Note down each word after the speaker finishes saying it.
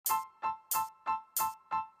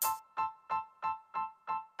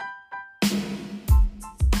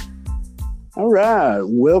All right,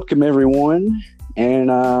 welcome everyone,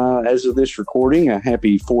 and as of this recording, a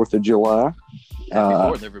happy 4th of July.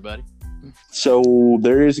 Happy 4th, everybody. So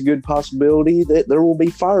there is a good possibility that there will be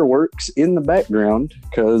fireworks in the background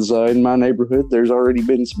because in my neighborhood, there's already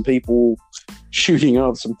been some people shooting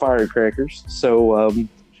off some firecrackers. So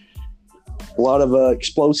a lot of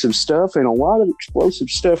explosive stuff and a lot of explosive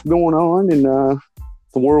stuff going on in the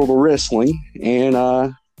world of wrestling.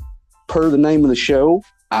 And per the name of the show,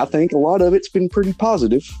 I think a lot of it's been pretty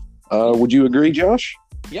positive. Would you agree, Josh?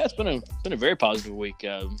 Yeah, it's been a very positive week.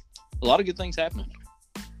 A lot of good things happening.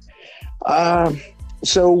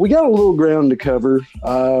 So we got a little ground to cover.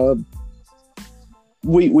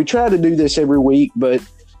 We try to do this every week, but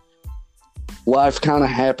life kind of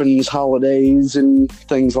happens, holidays and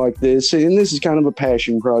things like this. And this is kind of a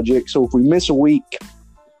passion project. So if we miss a week,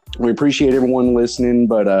 we appreciate everyone listening,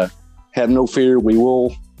 but have no fear. We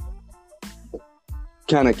will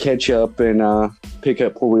kind of catch up and pick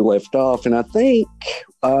up where we left off. And I think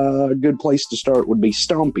a good place to start would be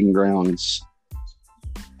Stomping Grounds.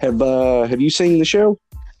 Have you seen the show?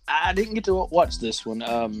 I didn't get to watch this one.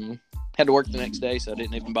 Had to work the next day, so I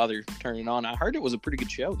didn't even bother turning it on. I heard it was a pretty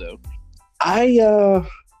good show, though. I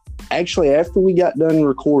actually, after we got done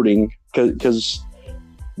recording, because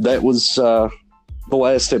that was the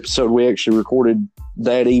last episode we actually recorded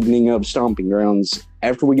that evening of Stomping Grounds.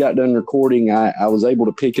 After we got done recording, I was able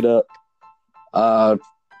to pick it up, the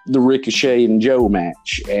Ricochet and Joe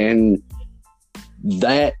match, and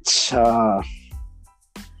that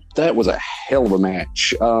was a hell of a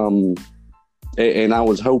match. And I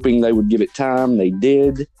was hoping they would give it time. They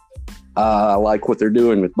did. I like what they're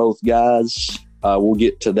doing with both guys. We'll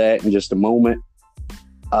get to that in just a moment.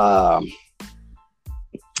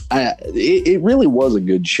 It really was a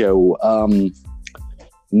good show.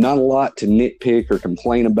 Not a lot to nitpick or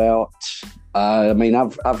complain about. I mean,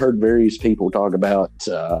 I've heard various people talk about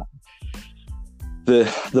the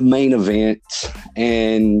main event,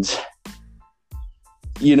 and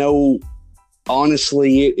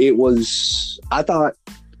honestly, it was. I thought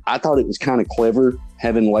it was kind of clever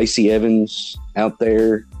having Lacey Evans out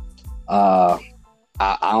there. I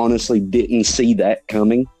honestly didn't see that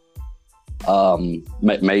coming.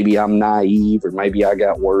 Maybe I'm naive, or maybe I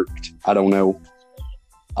got worked. I don't know.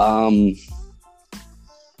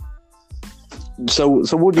 So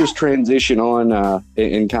we'll just transition on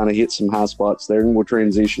and kind of hit some high spots there, and we'll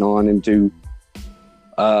transition on into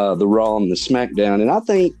the Raw and the SmackDown. And I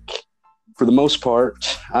think for the most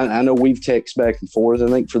part, I know we've texted back and forth. I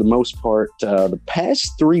think for the most part, the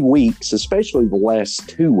past 3 weeks, especially the last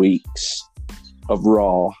 2 weeks of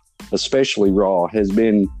Raw, especially Raw, has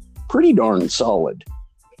been pretty darn solid.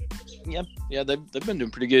 Yeah, they've been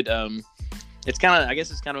doing pretty good. It's kind of, I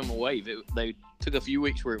guess it's kind of in a wave. They took a few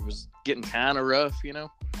weeks where it was getting kind of rough,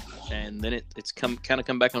 and then it's come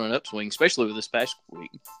back on an upswing, especially with this past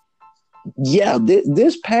week. Yeah,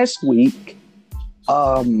 this past week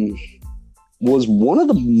was one of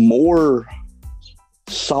the more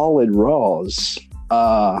solid Raws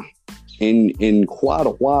in quite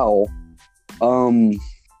a while.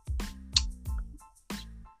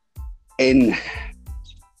 And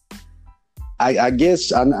I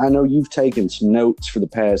guess I know you've taken some notes for the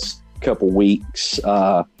past couple weeks.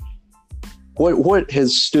 What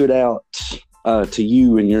has stood out to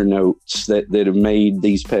you in your notes that have made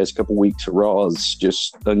these past couple weeks of Raws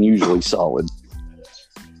just unusually solid?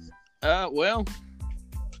 Well,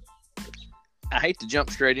 I hate to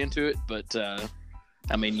jump straight into it, but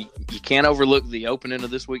I mean, you can't overlook the opening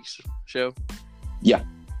of this week's show. Yeah,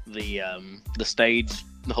 the stage,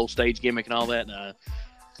 the whole stage gimmick, and all that.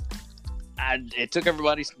 It took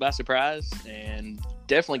everybody by surprise and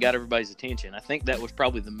definitely got everybody's attention. I think that was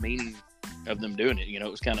probably the meaning of them doing it. It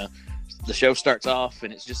was kind of, the show starts off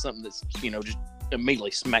and it's just something that's, just immediately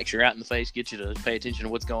smacks you right in the face, gets you to pay attention to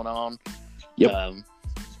what's going on. Yep.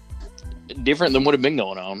 Different than what had been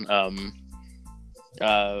going on.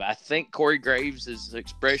 I think Corey Graves'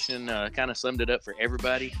 expression kind of summed it up for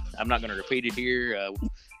everybody. I'm not going to repeat it here.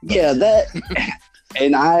 Yeah, that,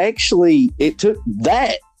 and it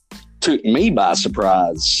took me by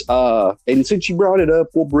surprise. And since you brought it up,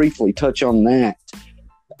 we'll briefly touch on that.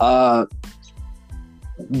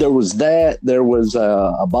 There was that. There was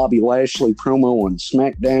a Bobby Lashley promo on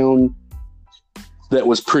SmackDown that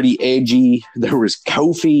was pretty edgy. There was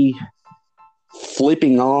Kofi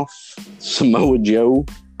flipping off Samoa Joe.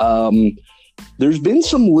 There's been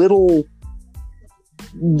some little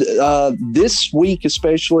this week,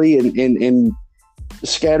 especially, and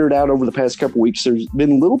scattered out over the past couple weeks, there's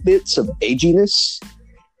been little bits of edginess.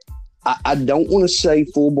 I don't want to say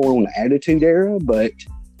full-blown Attitude Era, but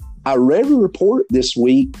I read a report this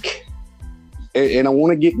week and I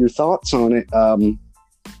want to get your thoughts on it.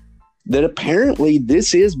 That apparently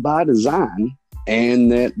this is by design,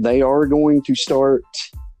 and that they are going to start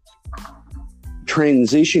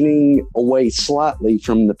transitioning away slightly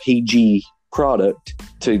from the PG product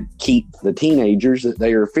to keep the teenagers that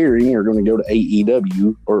they are fearing are going to go to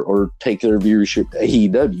AEW or take their viewership to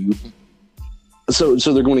AEW. So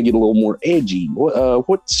they're going to get a little more edgy.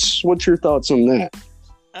 What's your thoughts on that?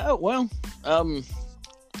 Well, I'm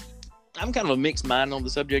kind of a mixed mind on the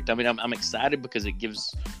subject. I mean, I'm excited because it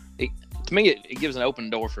gives an open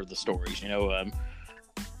door for the stories. You know,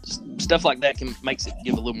 stuff like that makes it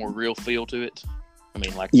give a little more real feel to it. I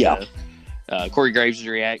mean, like Corey Graves'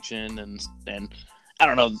 reaction and I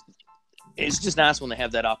don't know. It's just nice when they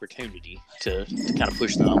have that opportunity to kind of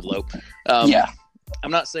push the envelope. I'm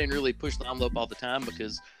not saying really push the envelope all the time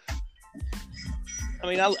because, I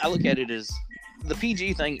mean, I look at it as the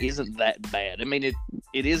PG thing isn't that bad. I mean,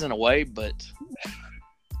 it is in a way, but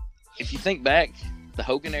if you think back, the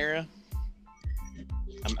Hogan era,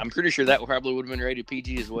 I'm pretty sure that probably would have been rated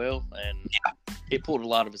PG as well, and it pulled a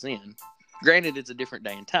lot of us in. Granted, it's a different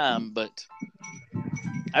day and time, but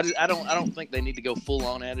I don't think they need to go full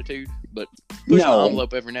on attitude, but push the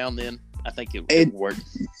envelope every now and then. I think it would work.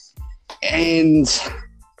 And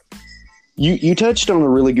you touched on a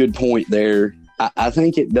really good point there. I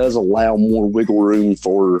think it does allow more wiggle room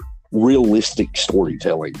for realistic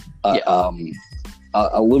storytelling.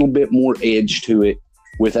 A little bit more edge to it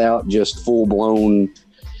without just full-blown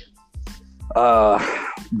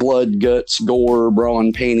blood, guts, gore, bra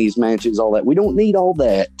and panties matches, all that. We don't need all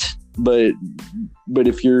that. But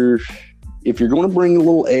if you're going to bring a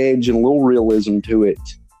little edge and a little realism to it,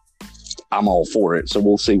 I'm all for it. So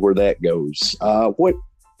we'll see where that goes.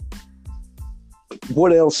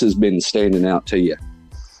 What else has been standing out to you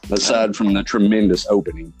aside from the tremendous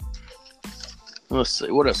opening? Let's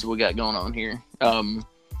see what else we got going on here. Of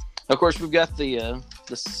course, we've got the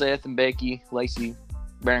Seth and Becky, Lacey,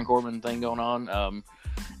 Baron Corbin thing going on.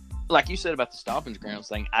 Like you said about the Stomping Grounds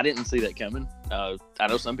thing, I didn't see that coming. I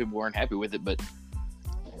know some people weren't happy with it, but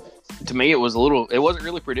to me, it wasn't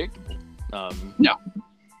really predictable. No.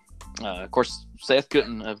 Of course, Seth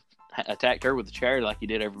couldn't have attacked her with the chair like he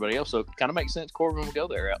did everybody else, so it kind of makes sense Corbin would go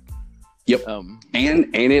that route. Yep.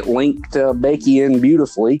 And it linked Becky in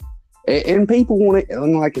beautifully. And people want it,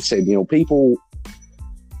 and like I said, you know, people,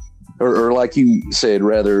 or like you said,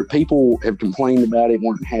 rather, people have complained about it,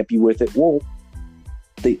 weren't happy with it. Well,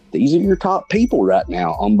 these are your top people right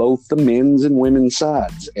now on both the men's and women's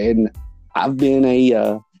sides. And I've been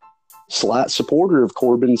a slight supporter of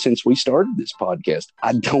Corbin since we started this podcast.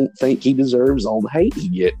 I don't think he deserves all the hate he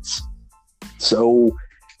gets. So,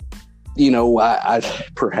 you know, I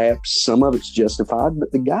perhaps some of it's justified,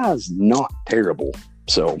 but the guy's not terrible.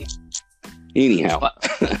 So, anyhow,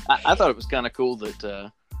 I thought it was kind of cool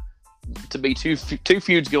that to be two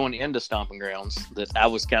feuds going into Stomping Grounds, that I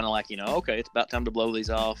was kind of like, you know, okay, it's about time to blow these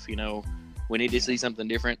off. You know, we need to see something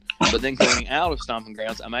different. But then going out of Stomping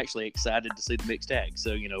Grounds, I'm actually excited to see the mixed tag.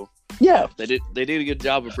 So, you know, yeah, they did a good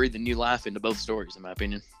job of breathing new life into both stories, in my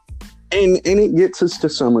opinion. And it gets us to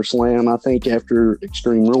SummerSlam. I think after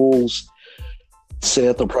Extreme Rules,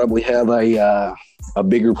 Seth will probably have a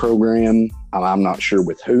bigger program. I'm not sure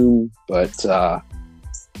with whom, but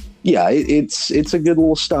yeah, it's a good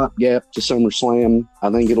little stopgap to SummerSlam. I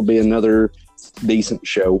think it'll be another decent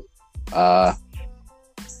show.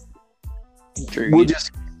 True.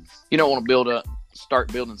 You don't want to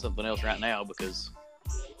start building something else right now, because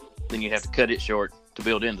then you'd have to cut it short to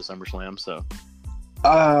build into SummerSlam. So,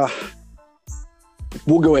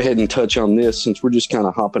 we'll go ahead and touch on this since we're just kind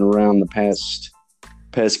of hopping around the past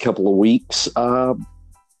couple of weeks.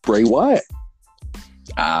 Bray Wyatt.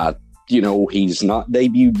 You know, he's not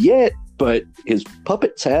debuted yet, but his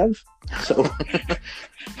puppets have. So,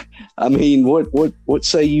 I mean, what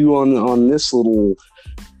say you on this little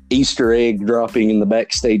Easter egg dropping in the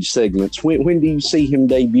backstage segments? When do you see him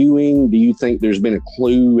debuting? Do you think there's been a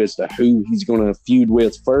clue as to who he's going to feud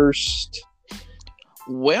with first?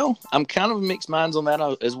 Well, I'm kind of mixed minds on that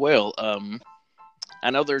as well. I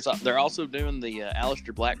know they're also doing the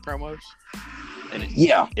Aleister Black promos, and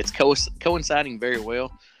it's coinciding very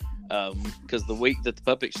well, because the week that the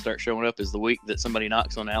puppets start showing up is the week that somebody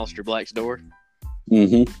knocks on Aleister Black's door.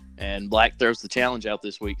 Mm-hmm. And Black throws the challenge out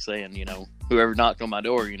this week saying, you know, whoever knocked on my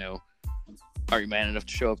door, you know, are you man enough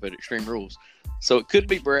to show up at Extreme Rules? So it could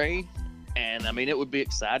be Bray, and I mean, it would be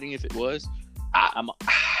exciting if it was. I'm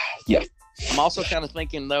also kind of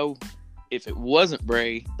thinking, though, if it wasn't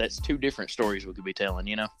Bray, that's two different stories we could be telling,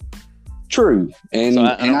 you know? True. And so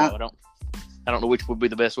I don't know which would be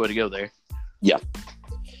the best way to go there. Yeah.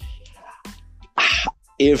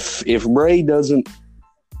 if Bray doesn't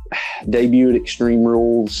debut at Extreme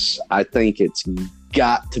Rules, I think it's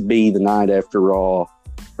got to be the night after Raw,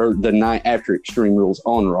 or the night after Extreme Rules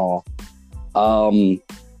on Raw.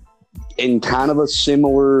 In kind of a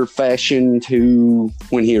similar fashion to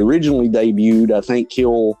when he originally debuted, I think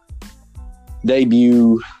he'll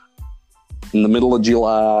debut in the middle of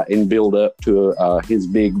July and build up to his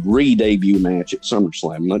big re-debut match at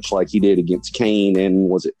SummerSlam, much like he did against Kane in,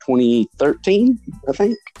 was it 2013, I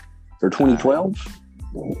think? Or 2012?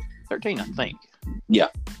 13, I think. Yeah.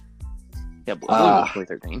 Yeah, I believe it was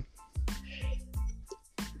 2013.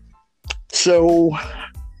 So,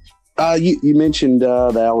 you mentioned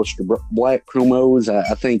the Aleister Black promos.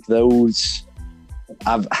 I think those,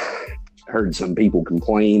 I've heard some people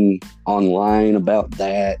complain online about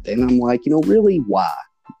that, and I'm like, really, why?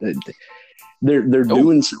 They're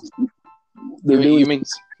doing something. You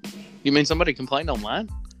mean somebody complained online?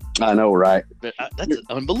 I know, right? That's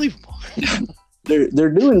unbelievable. they're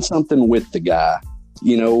doing something with the guy.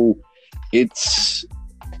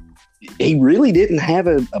 He really didn't have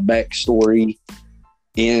a backstory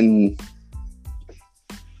in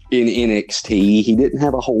NXT. He didn't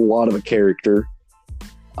have a whole lot of a character.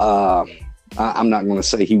 I'm not going to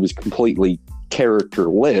say he was completely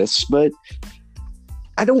characterless, but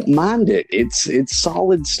I don't mind it. It's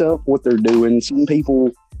solid stuff what they're doing.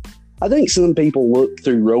 I think some people look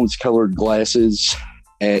through rose-colored glasses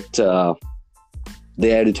at the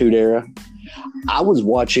Attitude Era. I was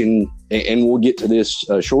watching, and we'll get to this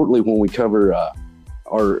shortly when we cover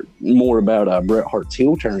or more about Bret Hart's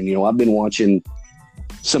heel turn. I've been watching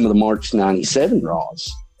some of the March 97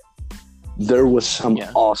 Raws. There was some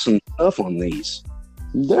awesome stuff on these.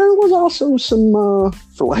 There was also some,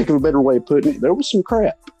 for lack of a better way of putting it, there was some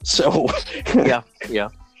crap. So, yeah.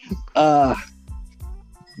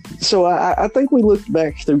 So I think we looked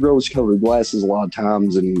back through rose-colored glasses a lot of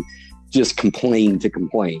times and just complain to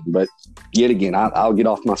complain. But yet again, I'll get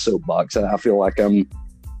off my soapbox. I feel like I'm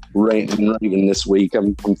ranting and raving this week.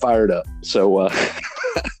 I'm fired up. So, oh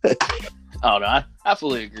no, I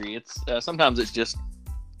fully agree. It's sometimes it's just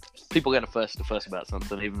people got to fuss about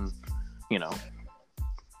something, even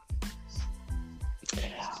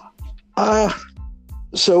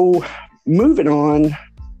So moving on,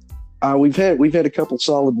 we've had a couple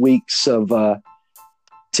solid weeks of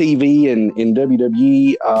TV and in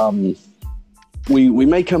WWE.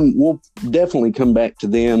 We'll definitely come back to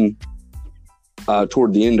them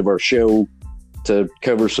toward the end of our show to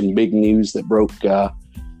cover some big news that broke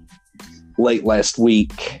late last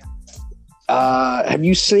week. Have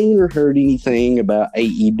you seen or heard anything about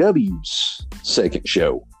AEW's second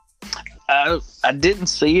show? I didn't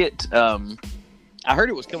see it. I heard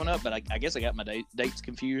it was coming up, but I guess I got my dates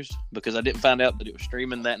confused because I didn't find out that it was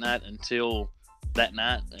streaming that night until that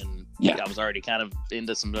night, and I was already kind of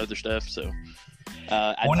into some other stuff. So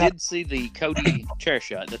I did see the Cody chair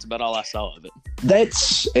shot. That's about all I saw of it.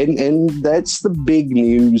 That's the big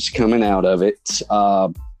news coming out of it.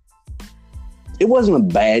 It wasn't a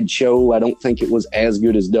bad show. I don't think it was as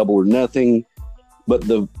good as Double or Nothing, but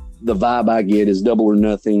the vibe I get is Double or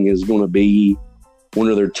Nothing is going to be one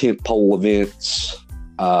of their tentpole events,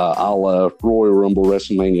 a la Royal Rumble,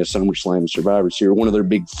 WrestleMania, SummerSlam, Survivor Series, one of their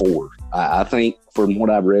big four. I think from what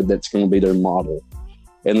I've read, that's going to be their model.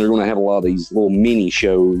 And they're going to have a lot of these little mini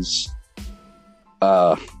shows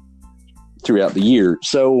throughout the year.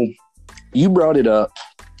 So you brought it up.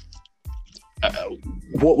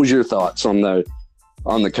 What was your thoughts on the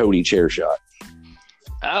Cody chair shot?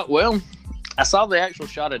 Well, I saw the actual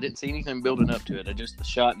shot. I didn't see anything building up to it. I just the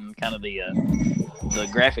shot and kind of the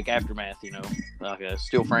graphic aftermath, like a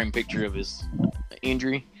still frame picture of his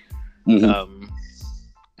injury. Mm-hmm.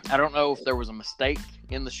 I don't know if there was a mistake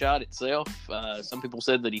in the shot itself. Some people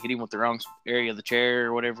said that he hit him with the wrong area of the chair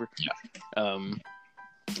or whatever. I'm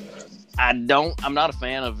not a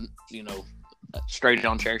fan of, straight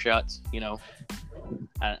on chair shots,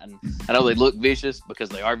 I know they look vicious because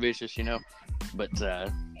they are vicious, but I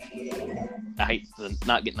hate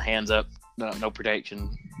not getting the hands up, no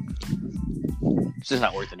protection. It's just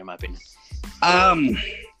not worth it, in my opinion. I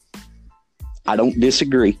don't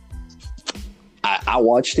disagree. I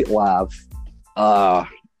watched it live.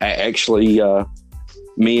 Actually,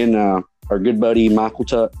 me and our good buddy Michael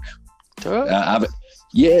Tuck.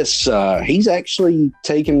 Yes, he's actually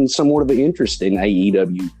taken somewhat of an interest in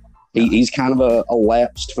AEW. He's kind of a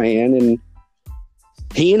lapsed fan, and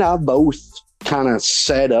he and I both kind of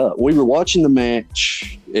sat up. We were watching the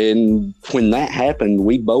match, and when that happened,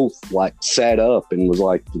 we both sat up and was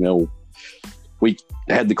like, we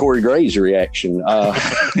had the Corey Graves reaction.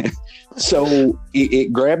 So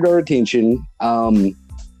it grabbed our attention. And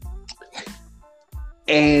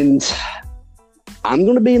And I'm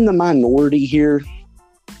going to be in the minority here.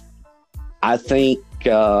 I think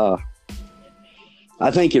in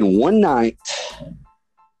one night,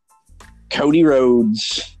 Cody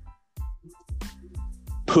Rhodes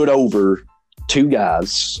put over two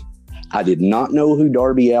guys. I did not know who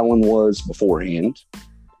Darby Allin was beforehand.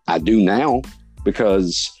 I do now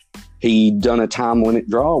because he done a time limit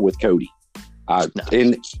draw with Cody.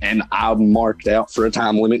 And I marked out for a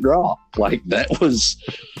time limit draw. Like that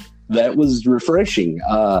was refreshing.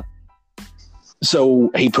 So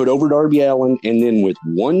he put over Darby Allin, and then with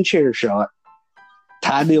one chair shot,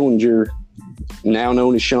 Ty Dillinger, now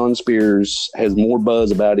known as Shawn Spears, has more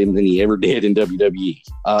buzz about him than he ever did in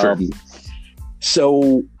WWE.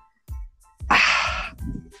 So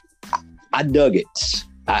I dug it.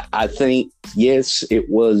 I think, yes, it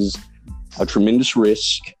was a tremendous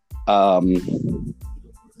risk.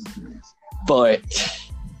 But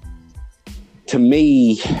to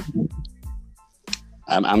me,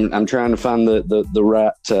 I'm trying to find the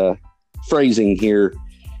right phrasing here.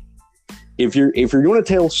 If you're going to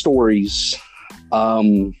tell stories,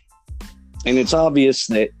 and it's obvious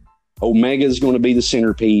that Omega is going to be the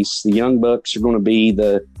centerpiece, the Young Bucks are going to be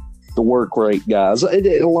the work rate guys,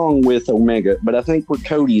 along with Omega. But I think where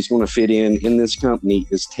Cody's going to fit in this company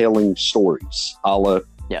is telling stories, a la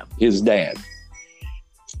his dad.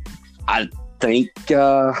 I think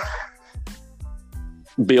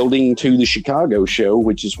building to the Chicago show,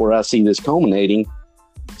 which is where I see this culminating,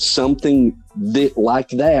 something like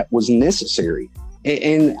that was necessary.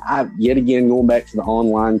 And I, yet again, going back to the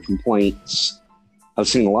online complaints, I've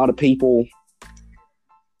seen a lot of people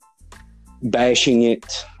bashing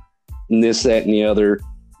it and this, that, and the other.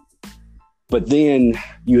 But then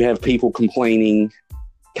you have people complaining,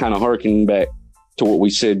 kind of harkening back to what we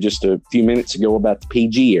said just a few minutes ago about the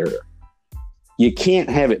PG era. You can't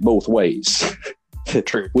have it both ways.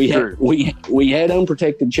 True. We had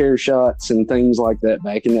unprotected chair shots and things like that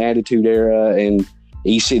back in the Attitude Era and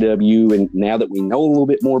ECW, and now that we know a little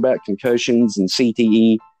bit more about concussions and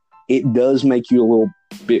CTE, it does make you a little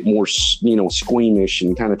bit more, squeamish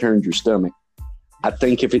and kind of turns your stomach. I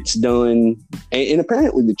think if it's done, and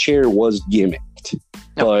apparently the chair was gimmicked,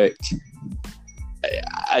 but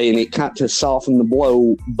and it kind of softened the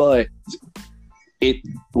blow, but it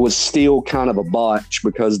was still kind of a botch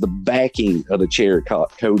because the backing of the chair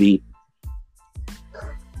caught Cody.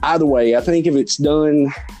 Either way, I think if it's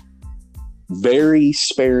done very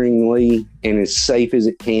sparingly and as safe as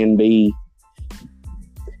it can be,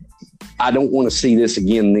 I don't want to see this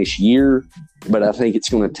again this year, but I think it's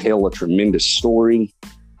going to tell a tremendous story.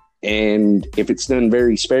 And if it's done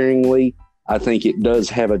very sparingly, I think it does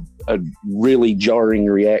have a really jarring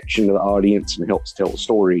reaction to the audience and helps tell a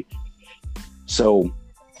story. So,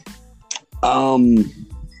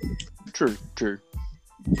 true.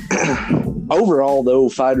 Overall, though,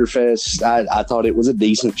 Fyter Fest, I thought it was a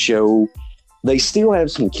decent show. They still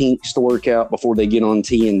have some kinks to work out before they get on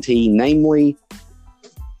TNT. Namely,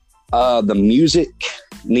 the music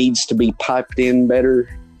needs to be piped in better.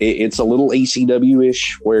 It's a little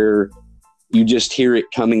ECW-ish where you just hear it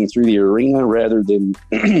coming through the arena rather than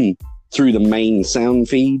through the main sound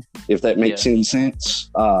feed, if that makes any sense.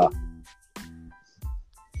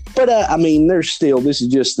 But I mean, this is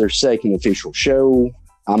just their second official show.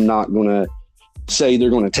 I'm not going to say they're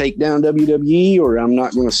going to take down WWE, or I'm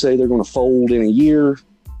not going to say they're going to fold in a year.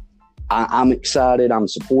 I'm excited. I'm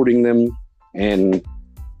supporting them and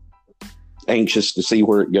anxious to see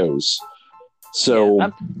where it goes.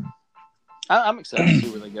 So I'm excited to see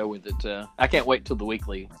where they go with it. I can't wait till the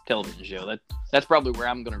weekly television show. That's probably where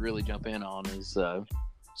I'm going to really jump in on, is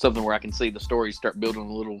something where I can see the stories start building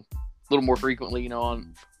a little more frequently,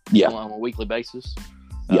 on a weekly basis.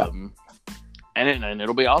 And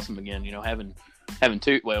it'll be awesome again, having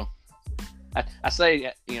two. Well, I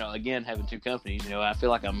say, again, having two companies. I feel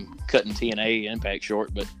like I'm cutting TNA Impact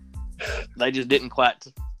short, but they just didn't quite,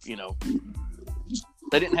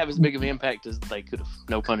 they didn't have as big of an impact as they could have.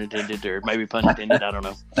 No pun intended, or maybe pun intended. I don't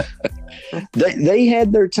know. They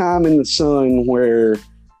had their time in the sun where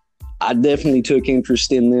I definitely took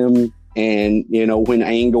interest in them. And, when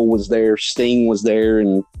Angle was there, Sting was there,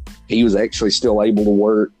 and he was actually still able to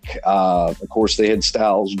work. Of course, they had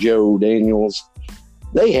Styles, Joe, Daniels.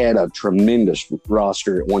 They had a tremendous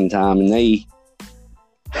roster at one time, and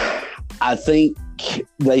I think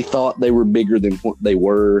they thought they were bigger than what they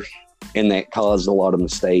were, and that caused a lot of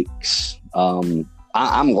mistakes.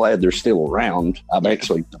 I'm glad they're still around. I'm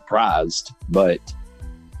actually surprised, but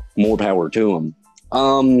more power to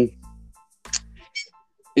them.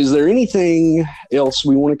 Is there anything else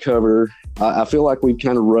we want to cover? I feel like we've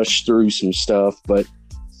kind of rushed through some stuff, but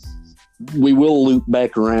we will loop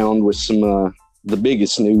back around with some the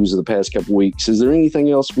biggest news of the past couple weeks. Is there anything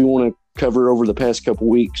else we want to cover over the past couple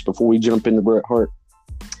weeks before we jump into Bret Hart?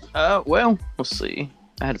 Well, let's see.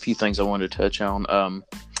 I had a few things I wanted to touch on.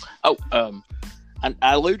 I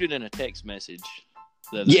alluded in a text message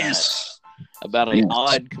the other night about an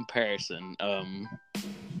odd comparison.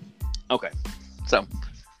 Okay, so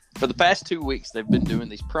for the past 2 weeks, they've been doing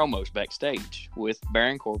these promos backstage with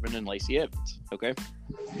Baron Corbin and Lacey Evans. Okay,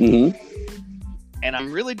 and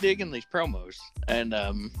I'm really digging these promos. And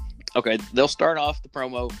okay, they'll start off the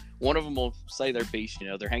promo. One of them will say their piece. You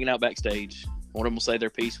know, they're hanging out backstage. One of them will say their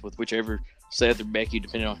piece with whichever Seth or Becky,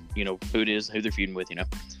 depending on who it is, who they're feuding with.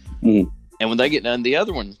 And when they get done, the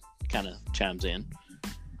other one kind of chimes in.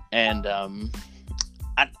 And I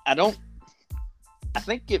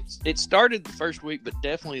think it started the first week, but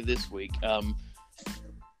definitely this week. And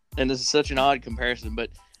this is such an odd comparison, but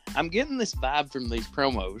I'm getting this vibe from these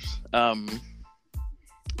promos. And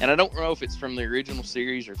I don't know if it's from the original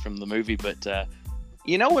series or from the movie, but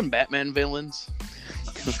when Batman villains,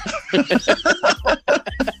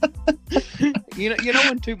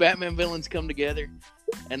 when two Batman villains come together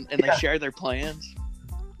and they share their plans.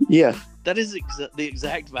 Yeah, that is the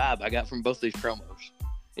exact vibe I got from both these promos.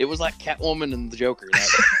 It was like Catwoman and the Joker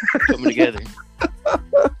coming together.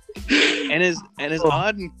 And as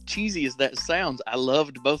odd and cheesy as that sounds, I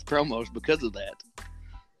loved both promos because of that.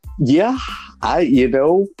 Yeah, I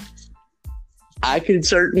could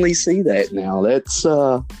certainly see that now. That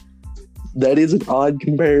is an odd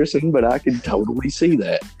comparison, but I could totally see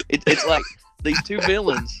that. It's like these two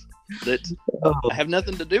villains that have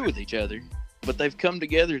nothing to do with each other, but they've come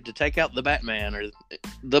together to take out the Batman, or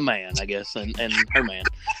the man, I guess, and her man.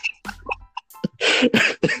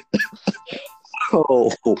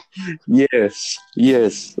 Oh, yes.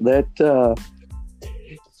 That.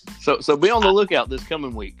 So be on the lookout this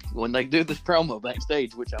coming week when they do this promo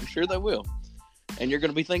backstage, which I'm sure they will. And you're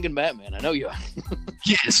going to be thinking Batman. I know you are.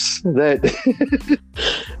 Yes. That.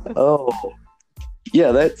 Oh,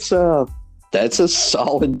 yeah. That's a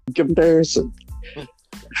solid comparison.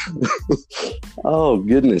 Oh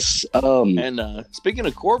goodness. And speaking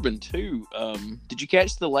of Corbin too, did you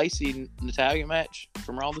catch the Lacey and Natalya match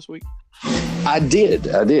from Raw this week? I did.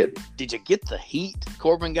 Did you get the heat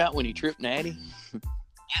Corbin got when he tripped Natty?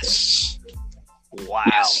 Yes. Wow.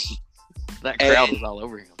 Yes. That crowd was all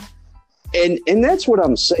over him. And that's what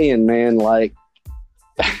I'm saying, man. Like,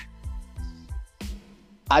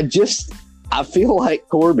 I feel like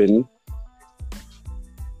Corbin.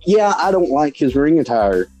 Yeah, I don't like his ring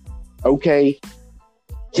attire. Okay,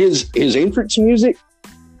 his entrance music,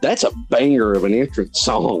 that's a banger of an entrance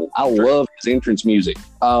song. I love his entrance music.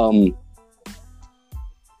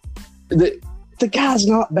 The guy's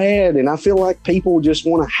not bad, and I feel like people just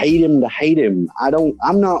want to hate him. I don't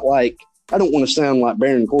want to sound like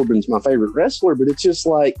Baron Corbin's my favorite wrestler, but it's just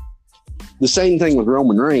like the same thing with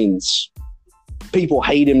Roman Reigns. People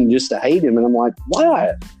hate him just to hate him, and I'm like,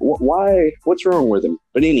 why? Why? What's wrong with him?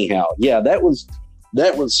 But anyhow, yeah, that was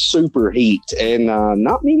super heat, and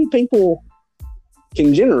not many people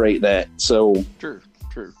can generate that. So true.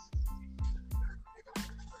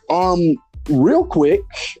 Real quick,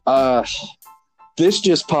 this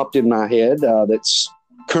just popped in my head. That's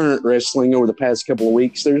current wrestling over the past couple of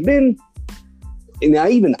weeks. There's been, and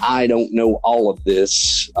even I don't know all of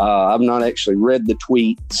this. I've not actually read the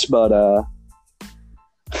tweets, but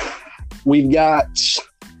we've got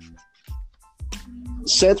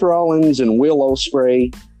Seth Rollins and Will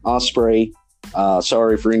Ospreay.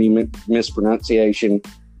 Sorry for any mispronunciation.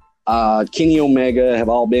 Kenny Omega have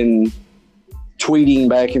all been tweeting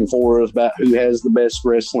back and forth about who has the best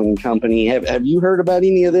wrestling company. Have you heard about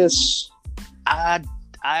any of this? I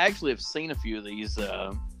actually have seen a few of these.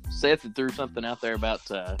 Seth had threw something out there about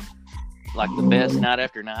like the best night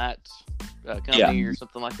after night company or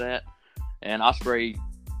something like that. And Ospreay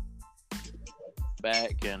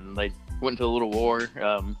back, and they went into a little war.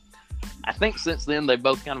 I think since then they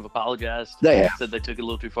both kind of apologized. They have. Said they took it a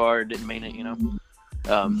little too far, didn't mean it,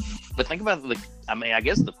 But think about I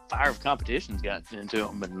guess the fire of competition's got into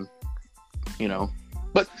them, and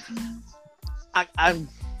But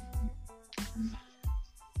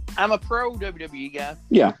I'm a pro WWE guy.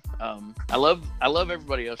 Yeah. I love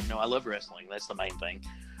everybody else. I love wrestling. That's the main thing.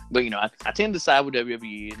 But I tend to side with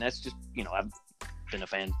WWE, and that's just I've been a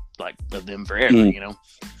fan of them forever.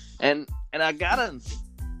 And I gotta,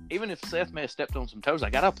 even if Seth may have stepped on some toes, I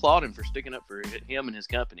gotta applaud him for sticking up for him and his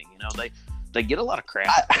company. They get a lot of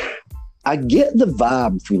crap. I get the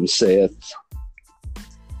vibe from Seth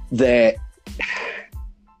that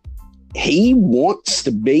he wants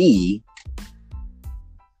to be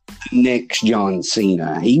the next John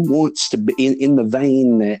Cena. He wants to be in the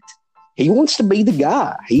vein that he wants to be the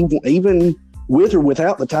guy. He, even with or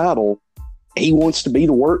without the title, he wants to be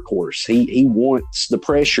the workhorse. He wants the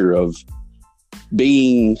pressure of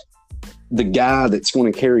being the guy that's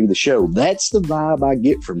going to carry the show. That's the vibe I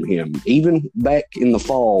get from him. Even back in the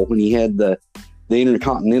fall when he had the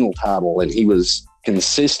Intercontinental title and he was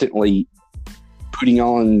consistently putting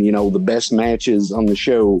on, the best matches on the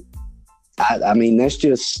show. I mean, that's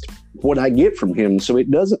just what I get from him. So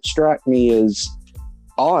it doesn't strike me as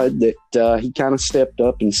odd that he kind of stepped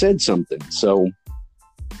up and said something. So,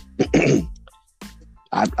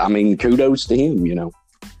 I mean, kudos to him,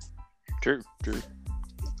 True.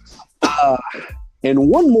 And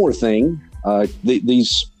one more thing,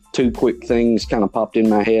 these two quick things kind of popped in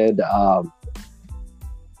my head.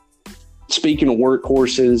 Speaking of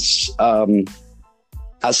workhorses,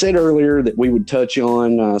 I said earlier that we would touch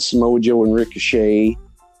on Samoa Joe and Ricochet.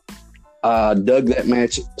 Dug that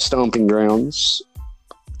match at Stomping Grounds.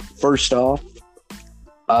 First off,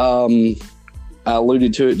 I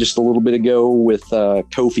alluded to it just a little bit ago with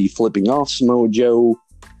Kofi flipping off Samoa Joe.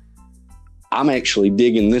 I'm actually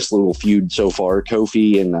digging this little feud so far.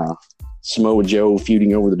 Kofi and Samoa Joe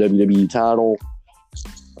feuding over the WWE title.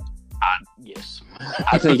 Yes.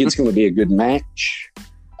 I think it's going to be a good match.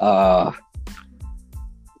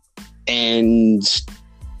 And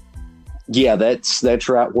yeah, that's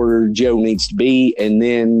right where Joe needs to be. And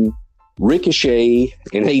then Ricochet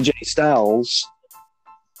and AJ Styles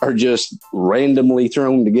are just randomly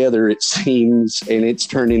thrown together, it seems, and it's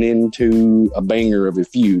turning into a banger of a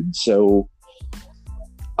feud. So,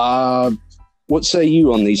 what say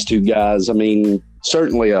you on these two guys? I mean,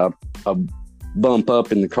 certainly a bump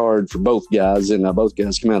up in the card for both guys, and both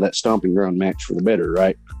guys come out of that Stomping Ground match for the better,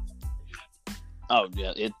 right? Oh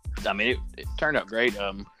yeah, it turned out great.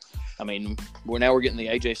 I mean, we're getting the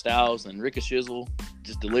AJ Styles and Ricochet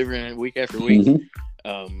just delivering it week after week.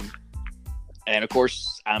 Mm-hmm. And of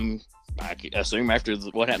course, I assume after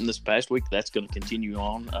what happened this past week, that's going to continue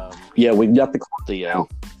on. Yeah, we've got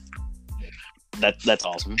that's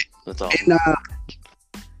awesome. That's awesome. And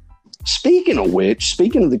speaking of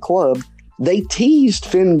the club, they teased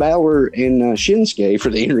Finn Balor and Shinsuke for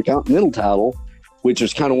the Intercontinental title, which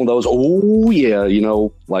was kind of one of those, oh yeah,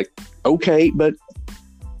 like, okay, but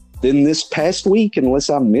then this past week, unless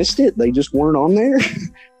I missed it, they just weren't on there.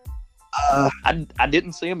 I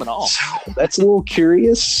didn't see him at all. So that's a little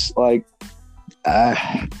curious. Like,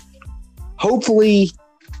 hopefully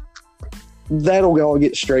that'll all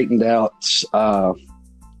get straightened out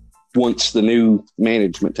once the new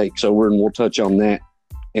management takes over, and we'll touch on that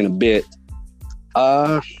in a bit.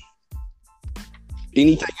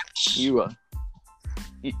 Anything else?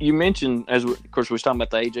 You mentioned, of course, we was talking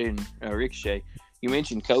about the AJ and Ricochet. You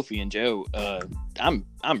mentioned Kofi and Joe. I'm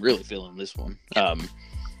really feeling this one. Of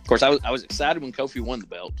course, I was excited when Kofi won the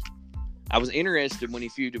belt. I was interested when he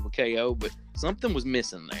feuded with KO, but something was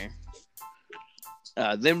missing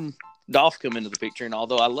there. Then Dolph come into the picture, and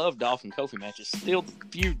although I love Dolph and Kofi matches, still the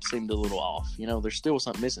feud seemed a little off. There's still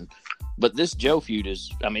something missing. But this Joe feud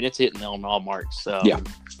it's hitting on all marks. Yeah.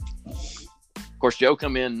 Of course,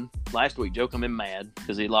 last week, Joe come in mad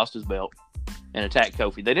because he lost his belt and attacked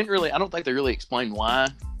Kofi. I don't think they really explained why,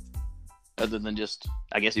 other than just,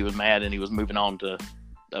 I guess he was mad and he was moving on to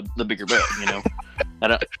the bigger belt,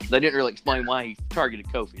 They didn't really explain why he targeted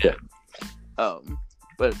Kofi. Yeah.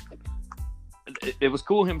 But it was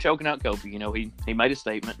cool him choking out Kofi. He made a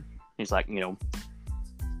statement. He's like,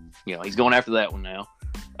 he's going after that one now.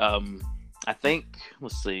 I think,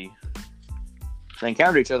 let's see, they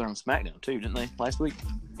encountered each other on SmackDown too, didn't they, last week?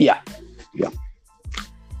 Yeah.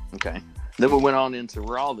 Okay. Then we went on into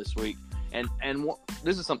Raw this week, and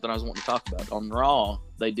this is something I was wanting to talk about. On Raw,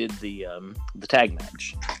 they did the tag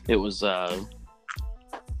match. It was looking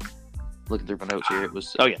through my notes here. It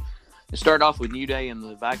was it started off with New Day and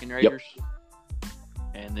the Viking Raiders,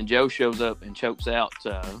 and then Joe shows up and chokes out.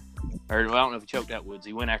 Or I don't know if he choked out Woods.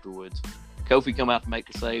 He went after Woods. Kofi come out to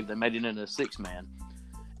make the save. They made it into a 6-man.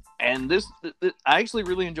 And this, I actually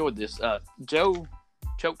really enjoyed this. Joe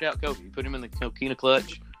choked out Kofi, put him in the Coquina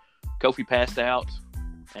clutch. Kofi passed out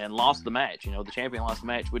and lost the match. The champion lost the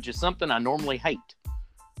match, which is something I normally hate.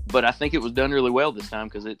 But I think it was done really well this time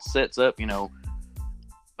because it sets up,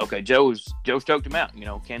 okay, Joe's choked him out.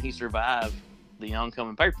 Can he survive the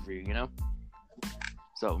oncoming pay-per-view,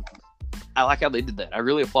 So I like how they did that. I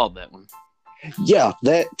really applaud that one. Yeah,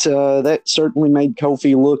 that certainly made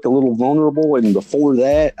Kofi look a little vulnerable. And before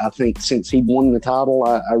that, I think since he won the title,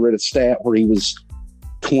 I read a stat where he was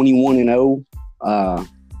 21-0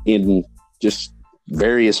 in just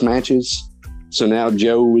various matches. So now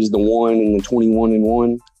Joe is the one in the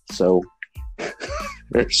 21-1. So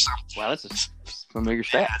there's Wow, that's a familiar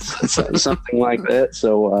stat. something like that.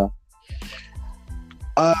 So,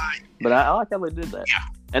 but I like how they did that. Yeah.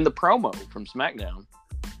 And the promo from SmackDown,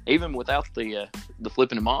 even without the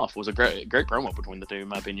flipping him off, was a great promo between the two, in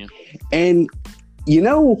my opinion. And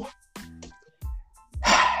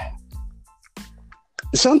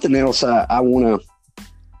something else I want to.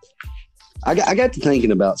 I got to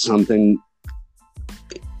thinking about something.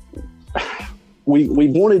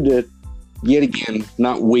 We've wanted to, yet again,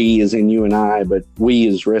 not we as in you and I, but we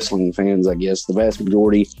as wrestling fans, I guess, the vast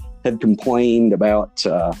majority have complained about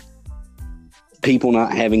people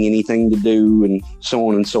not having anything to do and so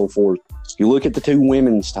on and so forth. You look at the two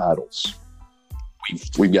women's titles.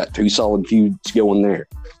 We've got two solid feuds going there.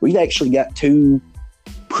 We've actually got two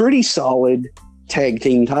pretty solid tag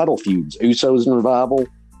team title feuds. Usos and Revival,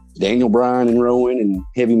 Daniel Bryan and Rowan, and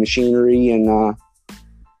Heavy Machinery, and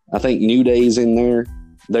I think New Day's in there.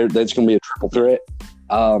 That's going to be a triple threat.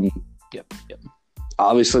 Yep.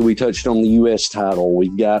 Obviously, we touched on the U.S. title.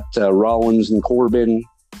 We've got Rollins and Corbin,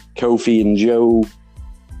 Kofi and Joe.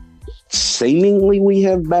 Seemingly, we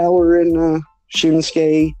have Balor and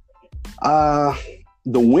Shinsuke.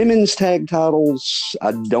 The women's tag titles,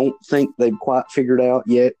 I don't think they've quite figured out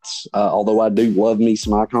yet, although I do love me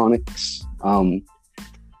some Iconics.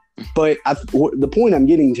 But the point I'm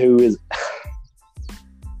getting to is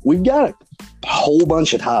we've got a whole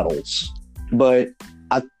bunch of titles, but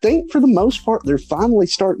I think for the most part, they're finally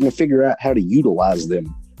starting to figure out how to utilize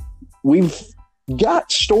them. We've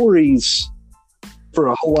got stories for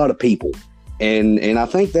a whole lot of people, and I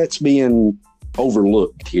think that's being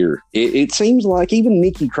overlooked here. It seems like even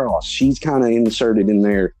Nikki Cross, she's kind of inserted in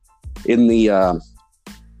there in the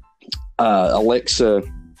Alexa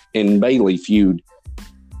and Bailey feud.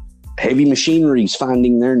 Heavy Machinery's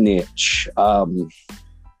finding their niche.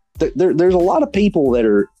 There's a lot of people that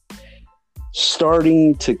are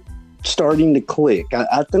starting to click.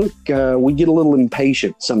 I think we get a little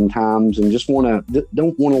impatient sometimes and just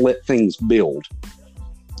don't want to let things build.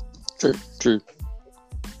 True.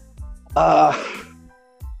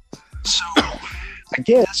 So I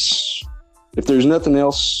guess if there's nothing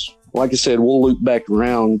else, like I said, we'll loop back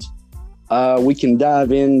around. We can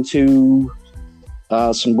dive into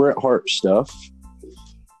some Bret Hart stuff.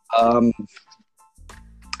 And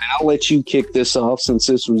I'll let you kick this off since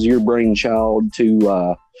this was your brainchild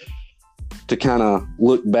to kind of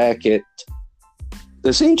look back at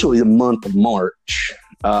essentially the month of March,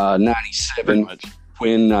 97,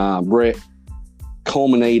 when Bret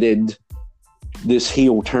culminated this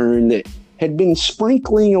heel turn that had been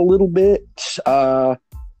sprinkling a little bit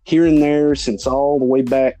here and there since all the way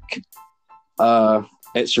back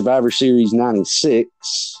at Survivor Series 96.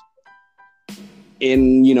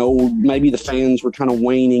 And, maybe the fans were kind of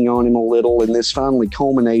waning on him a little, and this finally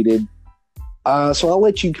culminated. So I'll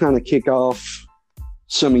let you kind of kick off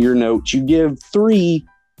some of your notes. You give 3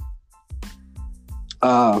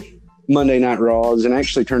 Monday Night Raws and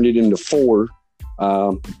actually turned it into 4.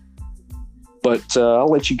 But I'll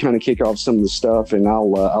let you kind of kick off some of the stuff, and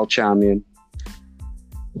I'll chime in.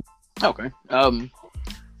 Okay.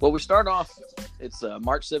 Well, we start off. It's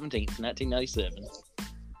March 17th, 1997.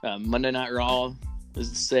 Monday Night Raw is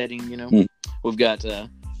the setting. We've got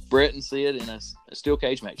Bret and Sid in a steel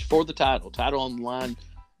cage match for the title on the line.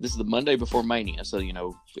 This is the Monday before Mania, so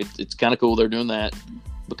it's kind of cool they're doing that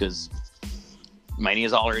because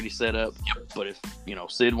Mania's already set up. But if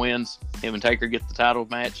Sid wins, him and Taker get the title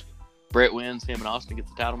match. Bret wins, him and Austin get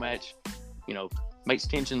the title match. Makes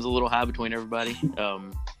tensions a little high between everybody.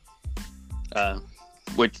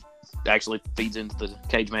 Which actually feeds into the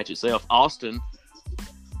cage match itself. Austin,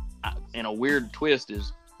 in a weird twist,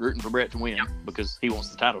 is rooting for Bret to win because he wants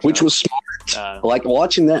the title. Which was smart. Like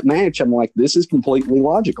watching that match, I'm like, this is completely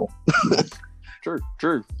logical.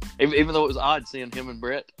 True. Even though it was odd seeing him and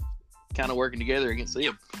Bret kind of working together against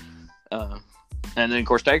Sid. And then, of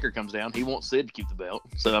course, Taker comes down. He wants Sid to keep the belt.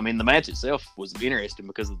 So, the match itself was interesting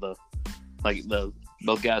because of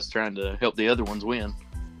both guys trying to help the other ones win.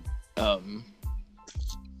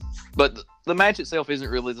 But the match itself isn't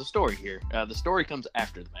really the story here. The story comes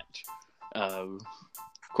after the match. Of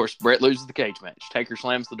course, Bret loses the cage match. Taker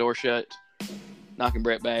slams the door shut, knocking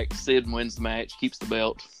Bret back. Sid wins the match, keeps the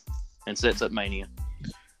belt, and sets up Mania.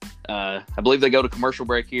 I believe they go to commercial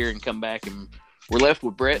break here and come back, and we're left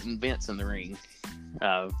with Bret and Vince in the ring.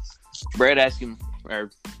 Vince asking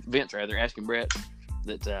Bret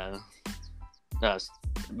that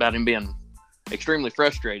about him being extremely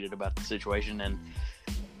frustrated about the situation, and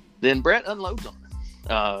then Bret unloads on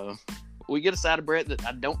him. We get a side of Bret that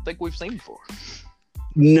I don't think we've seen before.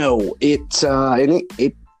 No, it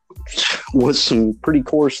was some pretty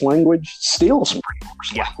coarse language. Still some pretty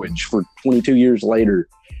coarse language for 22 years later.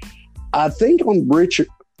 I think on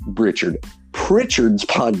Pritchard's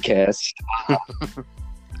podcast,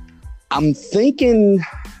 I'm thinking,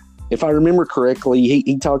 if I remember correctly,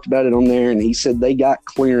 he talked about it on there, and he said they got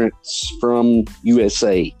clearance from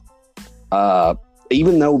USA.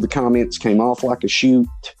 Even though the comments came off like a shoot,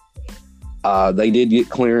 they did get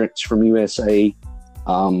clearance from USA,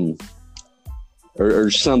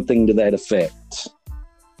 or something to that effect.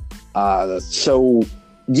 So,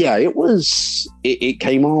 yeah, it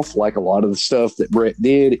came off like a lot of the stuff that Bret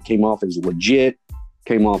did. It came off as legit,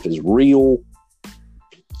 came off as real.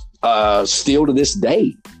 Still to this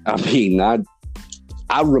day, I mean,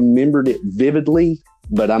 I remembered it vividly,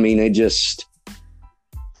 but I mean, it just,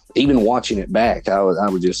 even watching it back, I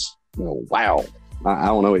was just, wow. I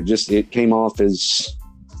don't know. It came off as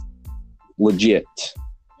legit.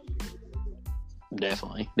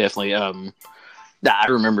 Definitely. I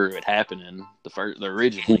remember it happening the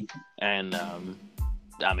originally, and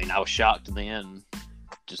I mean, I was shocked then.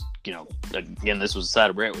 Just again, this was a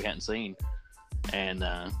side of Bret we hadn't seen, and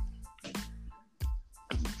of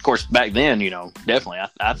course back then, definitely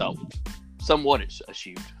I thought somewhat it's a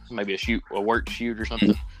shoot, maybe a work shoot or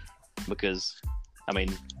something, because I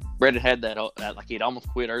mean, Bret had that like he'd almost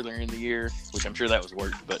quit earlier in the year, which I'm sure that was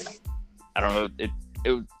work, but I don't know.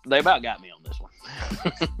 They about got me on this one.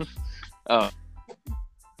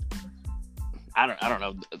 I don't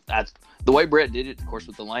know. The way Bret did it, of course,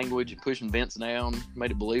 with the language and pushing Vince down,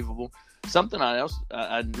 made it believable. Something I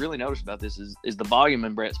really noticed about this is the volume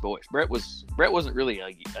in Bret's voice. Bret wasn't really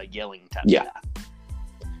a yelling type guy.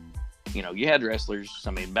 You had wrestlers.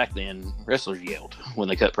 I mean, back then, wrestlers yelled when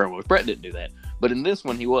they cut promos. Bret didn't do that, but in this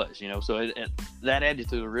one, he was. So that added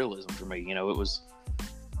to the realism for me. It was,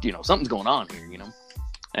 something's going on here.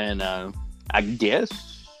 And I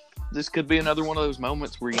guess this could be another one of those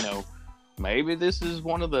moments where maybe this is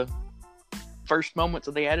one of the first moments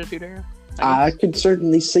of the Attitude Era. I could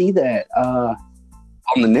certainly see that.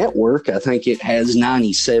 On the network, I think it has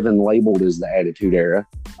 97 labeled as the Attitude Era.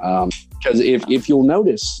 Because if you'll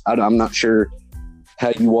notice, I'm not sure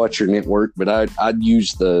how you watch your network, but I'd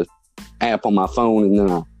use the app on my phone and then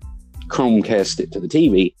I Chromecast it to the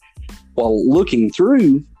TV. While looking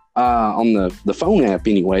through on the phone app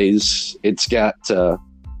anyways, it's got the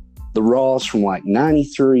Raws from like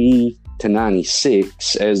 93 to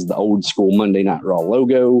 96 as the old school Monday Night Raw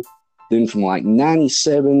logo. Then from like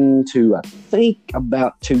 97 to I think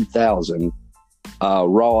about 2000,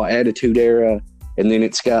 Raw Attitude Era. And then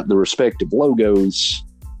it's got the respective logos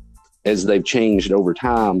as they've changed over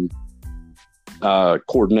time,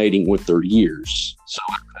 coordinating with their years. So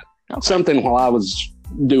something while I was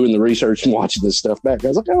doing the research and watching this stuff back, I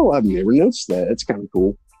was like, oh, I've never noticed that. It's kind of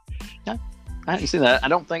cool. Yeah, I didn't see that. I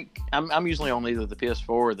don't think I'm usually on either the PS4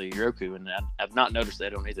 or the Roku, and I've not noticed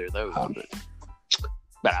that on either of those.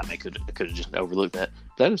 But I could have just overlooked that.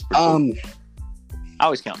 That is pretty cool. I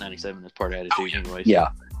always count 97 as part of Attitude anyway. Yeah.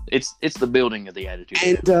 It's the building of the Attitude.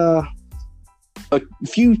 And a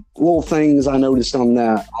few little things I noticed on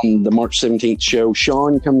the March 17th show.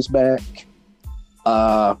 Shawn comes back,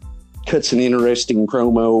 cuts an interesting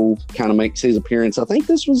promo, kind of makes his appearance. I think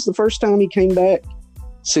this was the first time he came back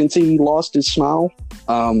since he lost his smile.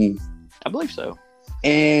 I believe so.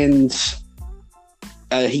 And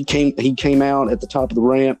he came out at the top of the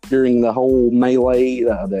ramp during the whole melee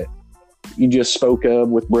that you just spoke of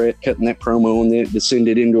with Bret cutting that promo, and then it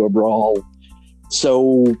descended into a brawl.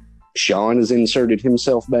 So Shawn has inserted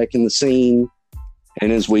himself back in the scene,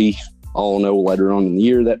 and as we all know, later on in the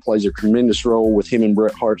year, that plays a tremendous role with him and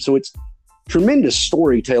Bret Hart. So it's tremendous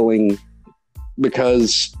storytelling,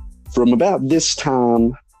 because from about this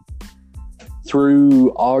time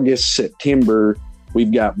through August, September,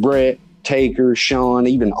 we've got Bret, Taker, Shawn,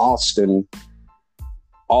 even Austin,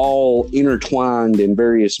 all intertwined in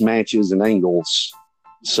various matches and angles.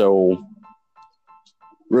 So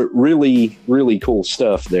really, really cool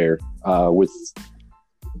stuff there with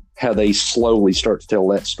how they slowly start to tell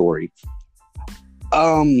that story.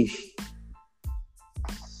 Now,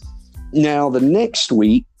 the next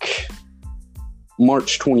week,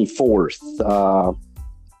 March 24th,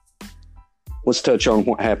 let's touch on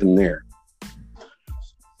what happened there.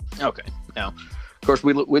 Okay. Now, of course,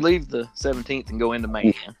 we leave the 17th and go into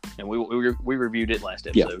Mania, and we reviewed it last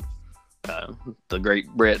episode. Yeah. The great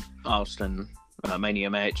Bret Austin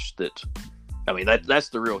Mania match. That's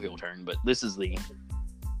the real heel turn. But this is I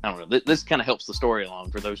don't know. This kind of helps the story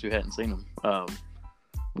along for those who hadn't seen them.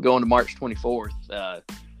 We go into March 24th.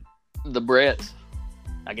 The Bret,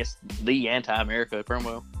 I guess, the anti-America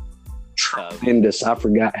promo. Tremendous. I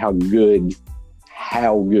forgot how good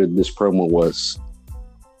how good this promo was.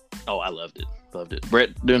 Oh, I loved it. Loved it.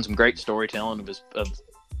 Bret doing some great storytelling of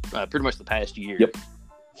pretty much the past year. Yep.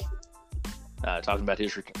 Talking about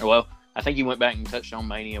his return. Well, I think he went back and touched on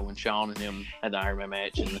Mania when Shawn and him had the Iron Man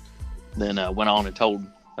match, and then went on and told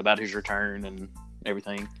about his return and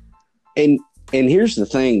everything. And here's the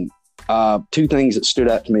thing. Two things that stood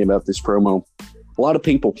out to me about this promo. A lot of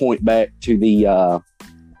people point back to the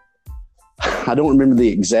I don't remember the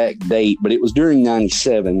exact date, but it was during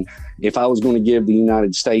 97. If I was going to give the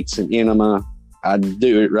United States an enema, I'd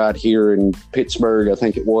do it right here in Pittsburgh. I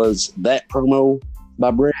think it was that promo by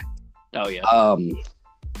Bret. Oh, yeah.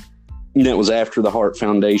 It was after the Hart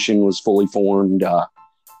Foundation was fully formed. A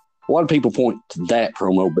lot of people point to that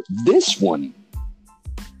promo, but this one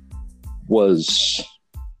was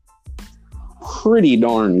pretty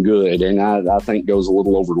darn good, and I think goes a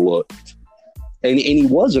little overlooked. And he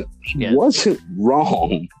wasn't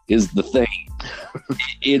wrong, is the thing.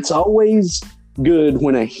 It's always good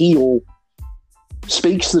when a heel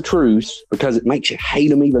speaks the truth because it makes you hate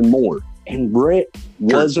him even more. And Bret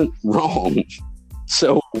wasn't wrong.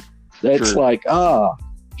 So that's True. like, I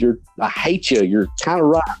hate you. You're kind of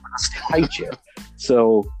right, but I still hate you.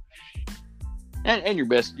 So, and your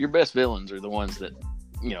best villains are the ones that,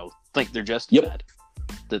 think they're justified.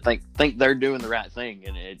 That think they're doing the right thing,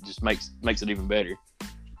 and it just makes it even better.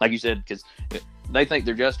 Like you said, because they think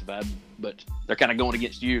they're justified, but they're kind of going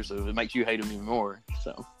against you, so it makes you hate them even more.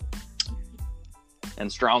 So, and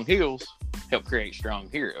strong heels help create strong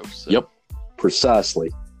heroes. So, yep, precisely.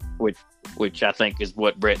 Which I think is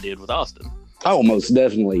what Bret did with Austin. Oh, most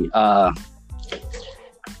definitely.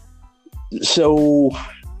 So,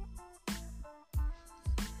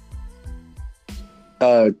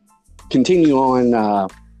 continue on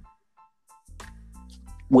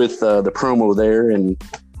with the promo there and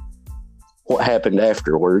what happened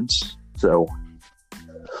afterwards. So,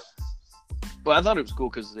 well, I thought it was cool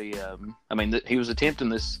because he was attempting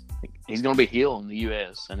this. He's going to be heel in the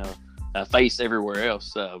U.S. and a face everywhere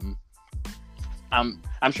else. I'm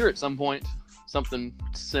sure at some point something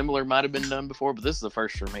similar might have been done before, but this is the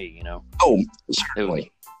first for me. Oh,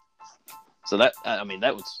 certainly. So that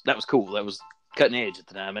was cool. That was cutting edge at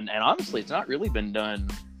the time, and honestly, it's not really been done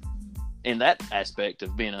in that aspect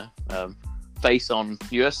of being a face on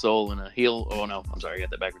U.S. soil and a heel. Oh no, I'm sorry, I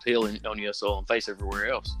got that backwards. Heel on U.S. soil and face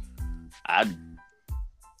everywhere else. I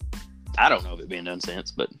don't know if it's been done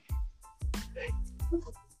since, but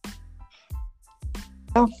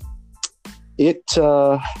it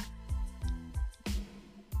and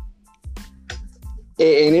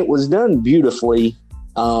it was done beautifully.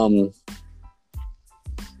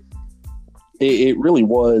 It really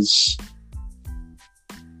was.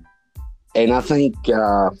 And I think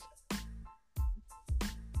I'm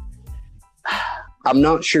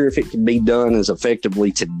not sure if it can be done as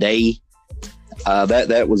effectively today.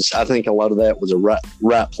 That was, I think a lot of that was a right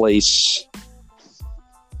place.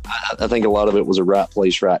 I think a lot of it was a right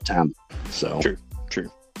place, right time. So true.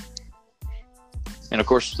 And of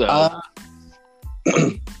course, go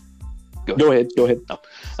ahead.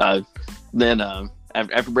 Then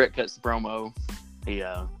after Bret cuts the promo, he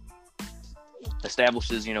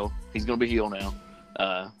establishes, he's going to be heel now.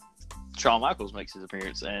 Shawn Michaels makes his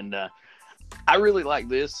appearance, and I really like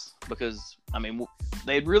this because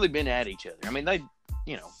they had really been at each other.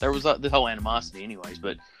 There was the whole animosity, anyways,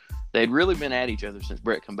 but they had really been at each other since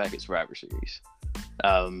Bret come back at Survivor Series.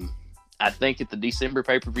 I think at the December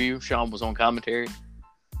pay-per-view, Shawn was on commentary,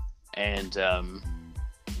 and he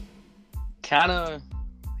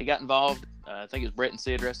got involved. I think it was Bret and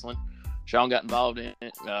Sid wrestling. Shawn got involved in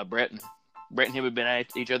it. Bret and him had been at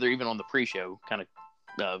each other even on the pre-show, kind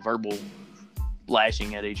of verbal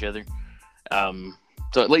lashing at each other.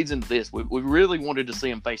 So it leads into this. We really wanted to see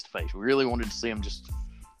him face to face. We really wanted to see him just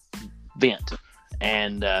vent.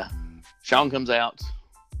 And Shawn comes out.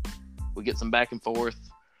 We get some back and forth.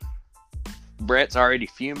 Bret's already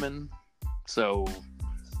fuming, so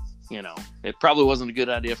it probably wasn't a good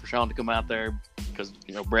idea for Shawn to come out there because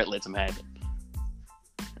Bret lets him have it.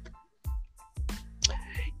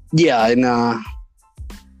 Yeah, and I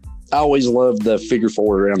always loved the figure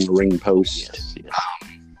four around the ring post. Yes.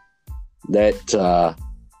 That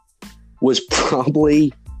was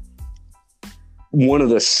probably one of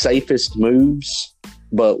the safest moves,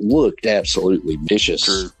 but looked absolutely vicious.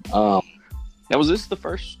 True. Now, was this the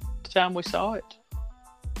first time we saw it?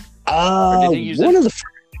 Or did he use one of the first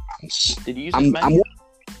times. Did he use it in Mania?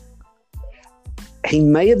 He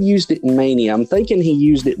may have used it in Mania. I'm thinking he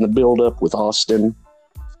used it in the build-up with Austin.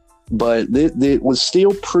 But it was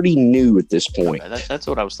still pretty new at this point. Okay, that's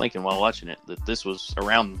what I was thinking while watching it, that this was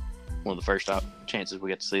around one of the first chances we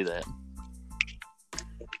got to see that.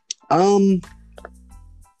 Um,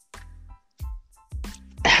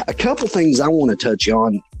 a couple things I want to touch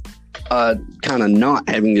on, kind of not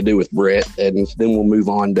having to do with Brett, and then we'll move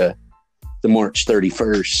on to the March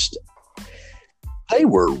 31st. They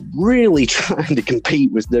were really trying to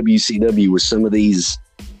compete with WCW with some of these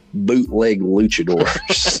bootleg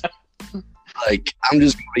luchadors. Like, I'm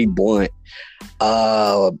just going to be blunt.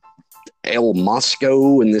 El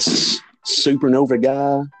Mosco and this Supernova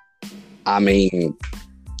guy. I mean,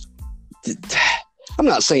 I'm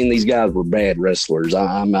not saying these guys were bad wrestlers.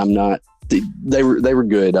 I'm not. They were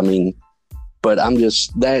good. I mean, but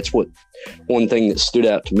that's what one thing that stood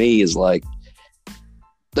out to me is like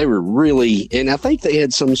they were really, and I think they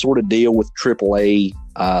had some sort of deal with AAA,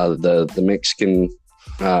 the Mexican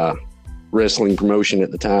wrestling promotion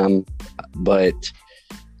at the time, but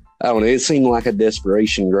I don't know. It seemed like a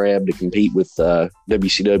desperation grab to compete with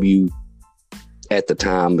WCW at the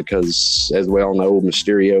time because, as we all know,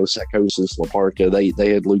 Mysterio, Psychosis, La Parca, they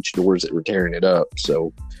had luchadors that were tearing it up.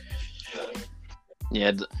 So,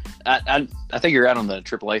 yeah, I think you're right on the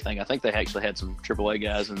AAA thing. I think they actually had some AAA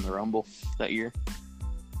guys in the Rumble that year,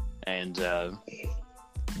 and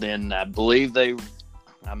then I believe I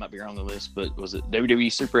might be wrong on this, but was it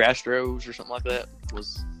WWE Super Astros or something like that?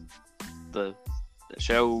 Was the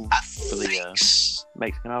show for the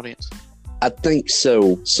Mexican audience? I think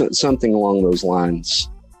so. Something along those lines.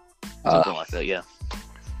 Something like that, yeah.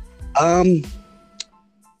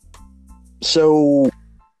 So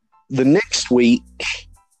the next week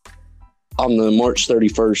on the March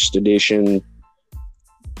 31st edition,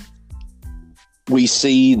 we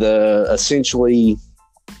see essentially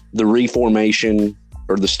the reformation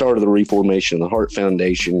or the start of the reformation of the Hart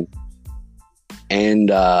Foundation. And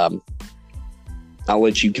I'll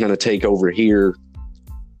let you kind of take over here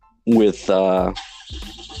with the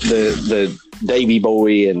Davey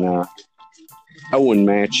Boy and Owen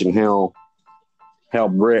match and how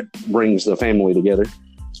Brett brings the family together.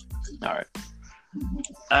 All right.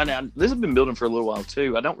 Now, this has been building for a little while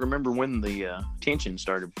too. I don't remember when the tension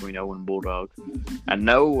started between Owen and Bulldog. I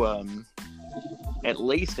know at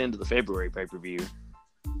least into the February pay-per-view,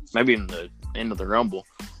 maybe in the end of the Rumble,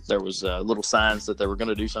 there was little signs that they were going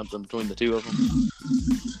to do something between the two of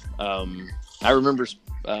them. I remember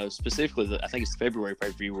specifically that I think it's the February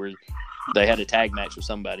pay-per-view where they had a tag match with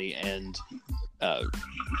somebody and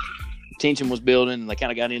tension was building and they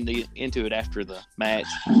kind of got into it after the match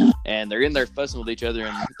and they're in there fussing with each other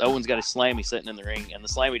and Owen's got a slammy sitting in the ring and the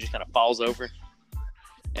slammy just kind of falls over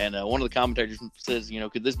and one of the commentators says,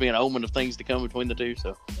 could this be an omen of things to come between the two?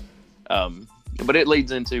 So, but it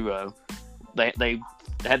leads into they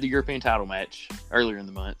had the European title match earlier in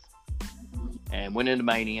the month and went into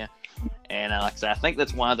Mania. And like I said, I think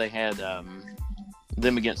that's why they had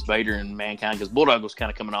them against Vader and Mankind, because Bulldog was kind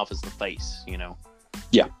of coming off as the face,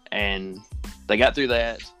 Yeah. And they got through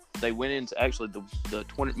that. They went into actually the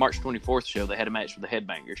March 24th show. They had a match with the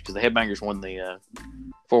Headbangers because the Headbangers won the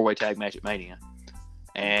four-way tag match at Mania.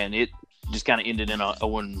 And it just kind of ended in a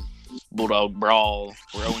Owen Bulldog brawl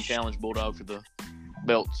where Owen challenged Bulldog for the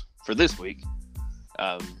belt for this week.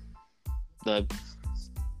 The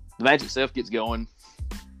match itself gets going.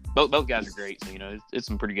 Both guys are great, so it's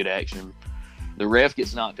some pretty good action. The ref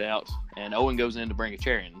gets knocked out, and Owen goes in to bring a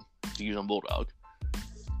chair in to use on Bulldog,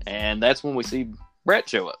 and that's when we see Brett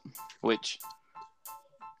show up. Which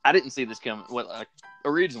I didn't see this coming. Well,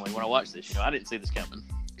 originally when I watched this, I didn't see this coming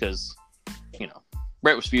because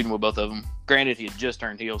Brett was feuding with both of them. Granted, he had just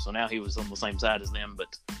turned heel, so now he was on the same side as them.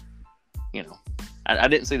 But I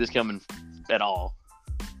didn't see this coming at all.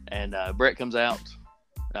 And Brett comes out,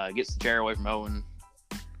 gets the chair away from Owen.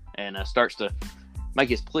 And starts to make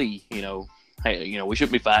his plea, hey, we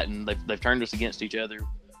shouldn't be fighting. They've turned us against each other.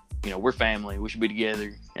 We're family. We should be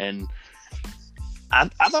together. And I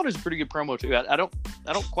thought it was a pretty good promo too. I don't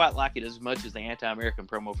quite like it as much as the anti-American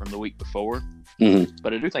promo from the week before,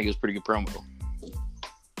 but I do think it was a pretty good promo.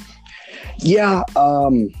 Yeah.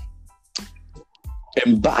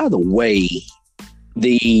 And by the way,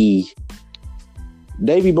 the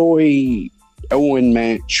Davey Boy Owen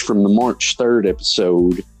match from the March 3rd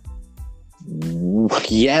episode,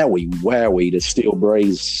 yowie wowie to Steel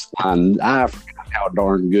Bray's line. I forgot how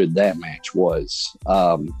darn good that match was.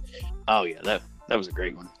 Oh yeah, that was a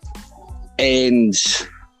great one. And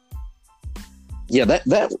yeah,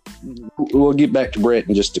 that we'll get back to Brett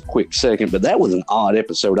in just a quick second, but that was an odd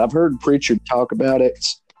episode. I've heard Pritchard talk about it.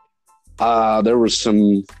 There was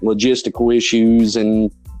some logistical issues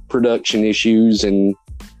and production issues, and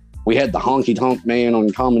we had the honky tonk man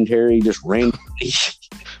on commentary just randomly.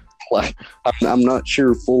 Like, I'm not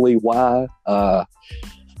sure fully why,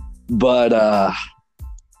 but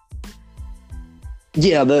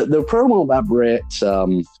Yeah, the promo by Brett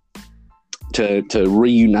to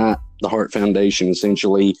reunite the Hart Foundation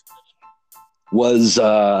essentially was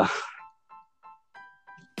I'm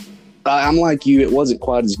like you, it wasn't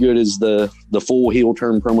quite as good as the full heel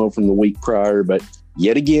turn promo from the week prior, but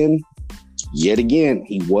yet again,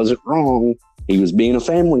 he wasn't wrong. He was being a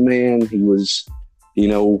family man. He was,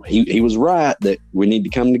 he was right that we need to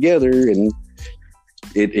come together, and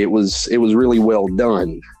it was really well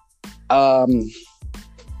done. I've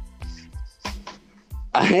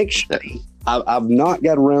not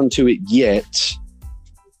got around to it yet,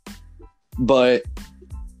 but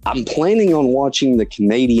I'm planning on watching the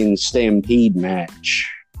Canadian Stampede match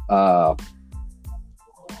from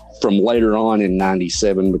later on in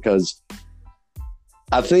 '97 because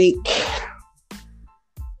I think,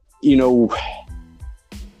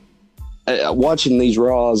 watching these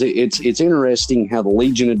Raws, it's interesting how the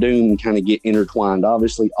Legion of Doom kind of get intertwined.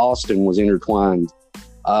 Obviously, Austin was intertwined.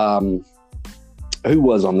 Who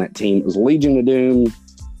was on that team? It was Legion of Doom,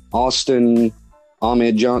 Austin,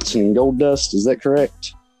 Ahmed Johnson, and Goldust. Is that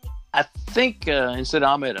correct? I think instead of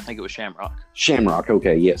Ahmed, I think it was Shamrock. Shamrock.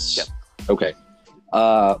 Okay. Yes. Yep. Okay.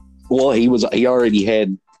 Well, he already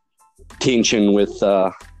had tension with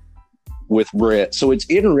Brett, so it's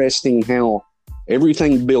interesting how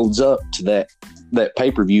everything builds up to that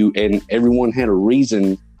pay-per-view, and everyone had a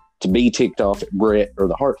reason to be ticked off at Brett or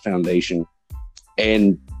the Hart Foundation.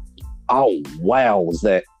 And oh wow, was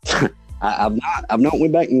that I've not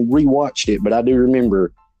went back and rewatched it, but I do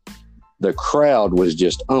remember the crowd was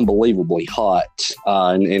just unbelievably hot,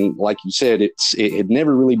 and like you said, it had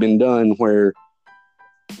never really been done where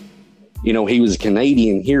he was a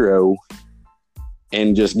Canadian hero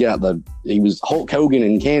and just he was Hulk Hogan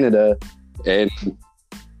in Canada, and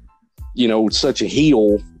such a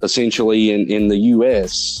heel essentially in the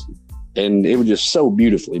US, and it was just so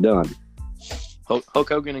beautifully done. Hulk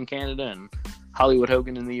Hogan in Canada and Hollywood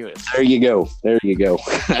Hogan in the US. There you go. There you go.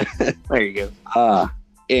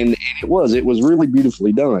 And it was really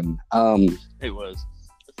beautifully done. It was.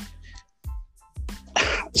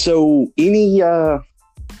 So any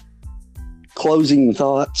closing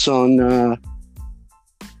thoughts on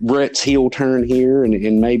Brett's heel turn here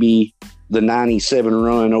and maybe the '97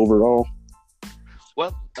 run overall?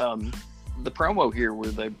 Well, the promo here where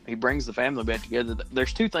he brings the family back together,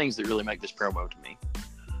 there's two things that really make this promo to me.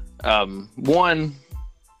 One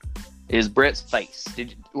is Brett's face.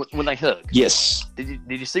 When they hug? Yes. Did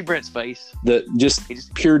you see Brett's face? Just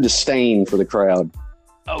pure disdain for the crowd.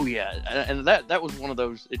 Oh yeah, and that was one of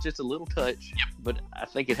those. It's just a little touch, but I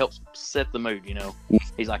think it helps set the mood.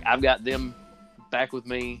 He's like, I've got them back with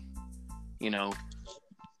me. I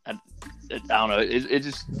don't know. It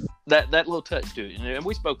just that little touch to it, and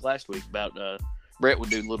we spoke last week about Brett would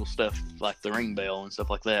do little stuff like the ring bell and stuff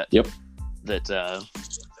like that. Yep. That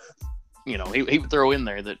he would throw in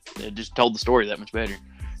there that it just told the story that much better,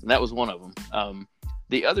 and that was one of them.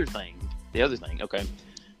 The other thing. Okay.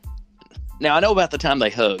 Now I know about the time they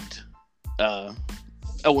hugged.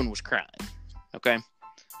 Owen was crying. Okay.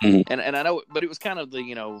 Mm-hmm. And I know, but it was kind of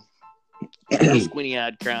the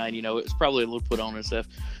squinty-eyed crying. It was probably a little put on and stuff.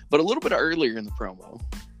 But a little bit earlier in the promo,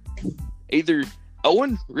 either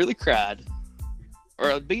Owen really cried, or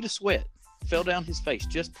a bead of sweat fell down his face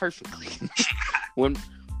just perfectly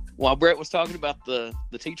while Brett was talking about the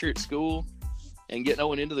teacher at school and getting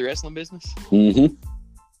Owen into the wrestling business. Mm-hmm.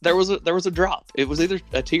 There was a drop. It was either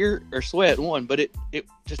a tear or sweat, one, but it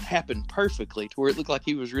just happened perfectly to where it looked like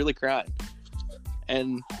he was really crying.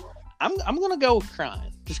 And I'm gonna go with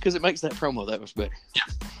crying just because it makes that promo that much better.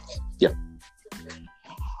 Yeah.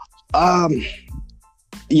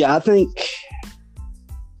 Yeah, I think.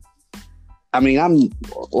 I'm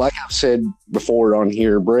like I've said before on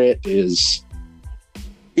here. Brett is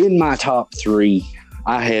in my top 3.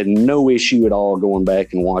 I had no issue at all going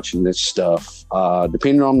back and watching this stuff.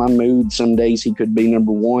 Depending on my mood, some days he could be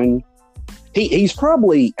number 1. He's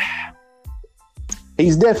definitely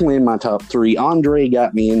in my top 3. Andre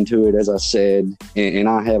got me into it, as I said, and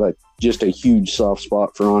I have just a huge soft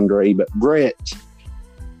spot for Andre. But Brett,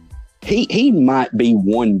 he might be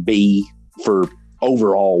 1B for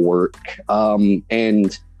overall work.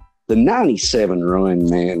 And the '97 run,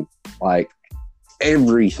 man, like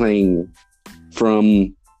everything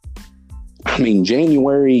from,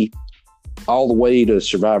 January all the way to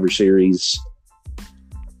Survivor Series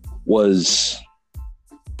was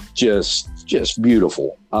just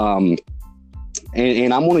beautiful.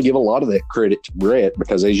 And I'm going to give a lot of that credit to Brett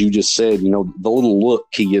because, as you just said, the little look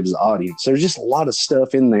he gives the audience. There's just a lot of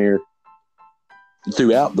stuff in there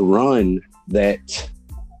throughout the run that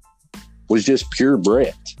was just pure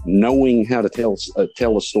Brett, knowing how to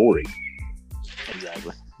tell a story.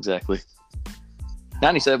 Exactly.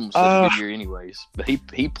 97 was such a good year anyways, but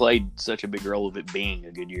he played such a big role of it being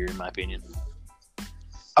a good year, in my opinion.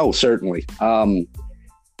 Oh, certainly. One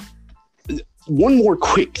more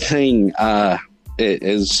quick thing, as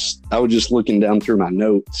I was just looking down through my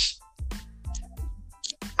notes.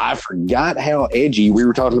 I forgot how edgy, we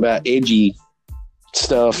were talking about edgy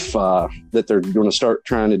stuff that they're going to start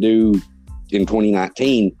trying to do in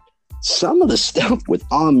 2019. Some of the stuff with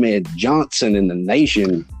Ahmed Johnson in the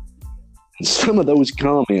Nation, some of those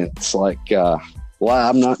comments, like, well,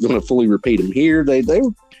 I'm not going to fully repeat them here. They were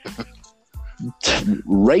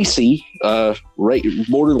racy,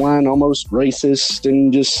 borderline almost racist,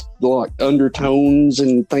 and just like undertones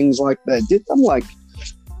and things like that. I'm like,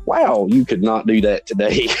 wow, you could not do that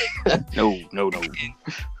today. No.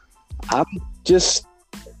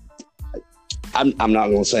 I'm not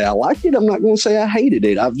going to say I liked it. I'm not going to say I hated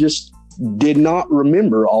it. I've just did not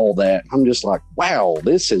remember all that. I'm just like, wow,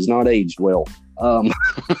 this has not aged well.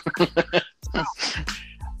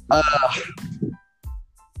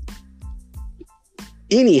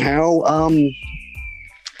 Anyhow,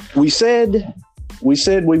 we said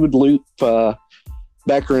we would loop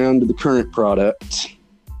back around to the current product,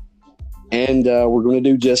 and we're going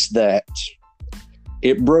to do just that.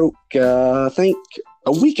 It broke, I think,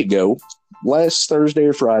 a week ago, last Thursday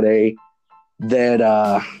or Friday,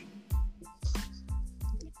 that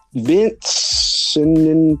Vince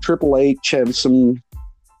and Triple H have some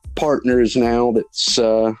partners now that's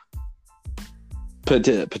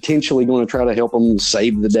potentially going to try to help them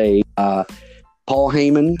save the day. Paul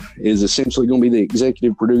Heyman is essentially going to be the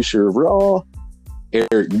executive producer of Raw.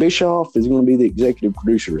 Eric Bischoff is going to be the executive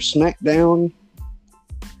producer of SmackDown.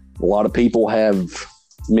 A lot of people have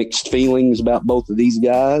mixed feelings about both of these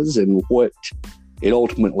guys and what it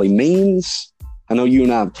ultimately means. I know you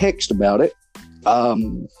and I have texted about it.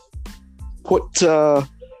 What are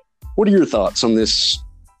your thoughts on this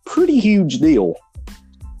pretty huge deal?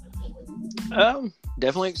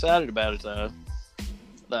 Definitely excited about it.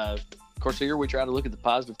 Of course, here we try to look at the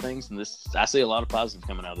positive things, and I see a lot of positive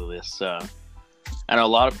coming out of this. I know a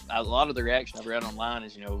lot of the reaction I've read online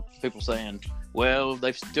is, people saying, well,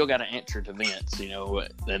 they've still got to answer to Vince,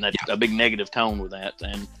 and that's a big negative tone with that.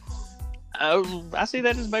 And I see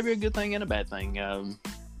that as maybe a good thing and a bad thing.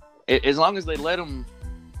 As long as they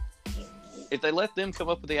if they let them come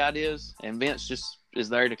up with the ideas, and Vince just is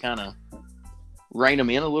there to kind of rein them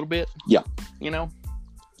in a little bit. Yeah.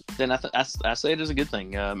 Then I say it as a good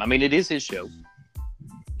thing. I mean, it is his show.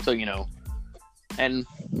 So, and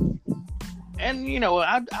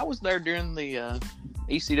I was there during the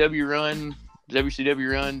ECW run,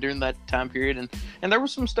 WCW run during that time period. And there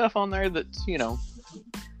was some stuff on there that's, maybe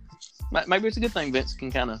it's a good thing Vince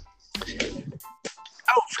can kind of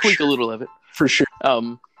tweak a little of it. For sure.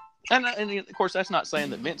 And of course, that's not saying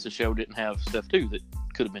that Vince's show didn't have stuff too that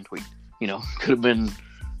could have been tweaked. Could have been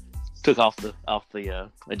took off the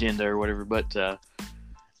agenda or whatever. But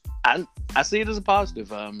I see it as a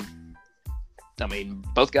positive. I mean,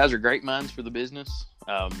 both guys are great minds for the business.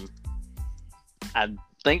 I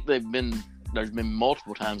think there's been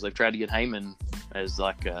multiple times they've tried to get Heyman as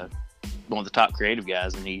like one of the top creative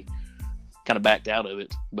guys, and he kind of backed out of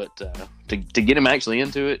it. But to get him actually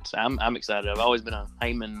into it, I'm excited. I've always been a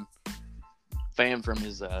Heyman fan from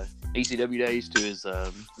his ECW days to his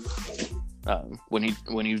when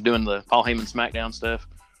he was doing the Paul Heyman SmackDown stuff.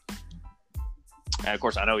 And of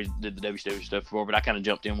course, I know he did the WCW stuff before, but I kind of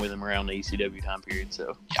jumped in with him around the ECW time period.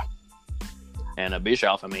 So yeah. And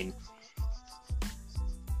Bischoff, I mean,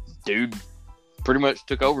 dude, pretty much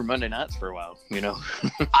took over Monday nights for a while.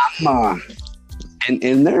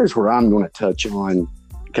 And there's where I'm going to touch on,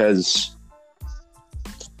 because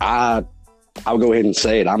I'll go ahead and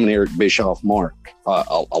say it. I'm an Eric Bischoff mark.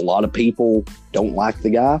 A lot of people don't like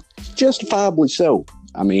the guy, justifiably so.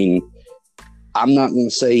 I mean, I'm not going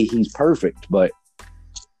to say he's perfect, but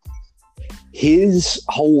his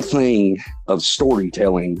whole thing of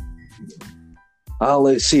storytelling.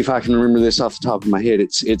 Let's see if I can remember this off the top of my head.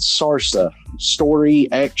 It's SARSA, story,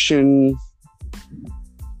 action,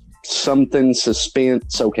 something,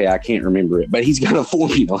 suspense. Okay, I can't remember it, but he's got a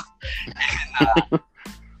formula.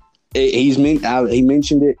 He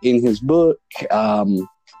mentioned it in his book,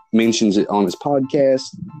 mentions it on his podcast,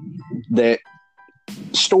 that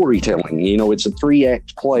storytelling, it's a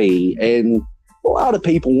 3-act play, and a lot of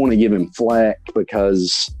people want to give him flack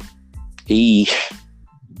because he,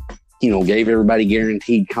 gave everybody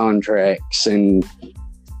guaranteed contracts, and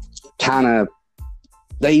kind of,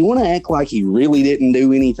 they want to act like he really didn't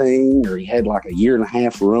do anything, or he had like a 1.5 year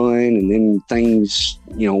run and then things,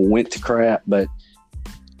 went to crap. But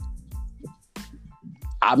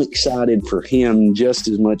I'm excited for him just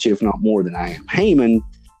as much, if not more, than I am Heyman,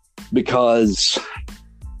 because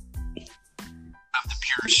of the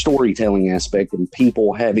pure storytelling aspect and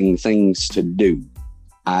people having things to do.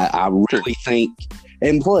 I really think,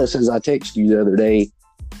 and plus, as I texted you the other day,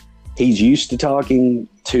 he's used to talking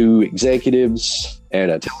to executives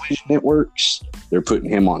at television networks. They're putting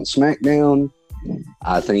him on SmackDown.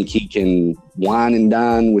 I think he can wine and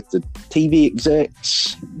dine with the TV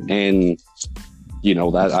execs, and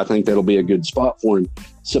that I think that'll be a good spot for him.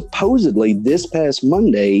 Supposedly, this past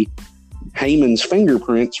Monday, Heyman's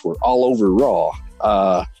fingerprints were all over Raw,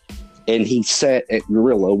 and he sat at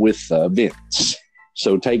Gorilla with Vince.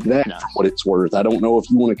 So take that for what it's worth. I don't know if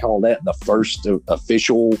you want to call that the first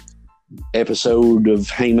official episode of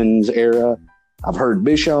Heyman's era. I've heard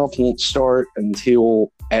Bischoff won't start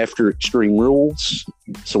until after Extreme Rules,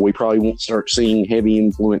 so we probably won't start seeing heavy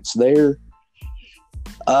influence there.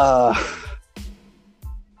 I'm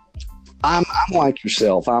like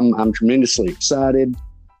yourself. I'm tremendously excited.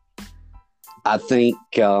 I think,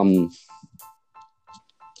 and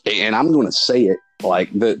I'm going to say it,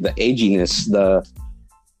 like the edginess,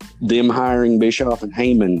 them hiring Bischoff and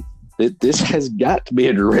Heyman, this has got to be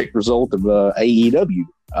a direct result of AEW.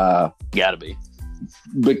 Got to be.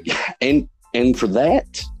 But and for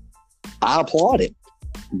that, I applaud it.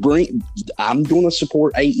 I'm going to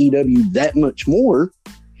support AEW that much more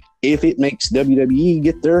if it makes WWE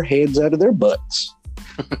get their heads out of their butts.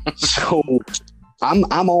 So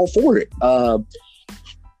I'm all for it.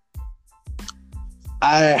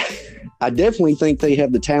 I definitely think they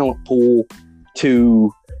have the talent pool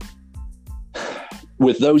to,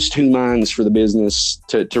 with those two minds for the business,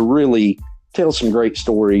 to really tell some great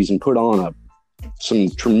stories and put on some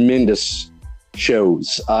tremendous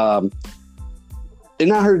shows. And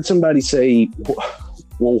I heard somebody say,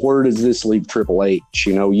 well, where does this leave Triple H?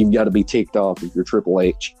 You've got to be ticked off if you're Triple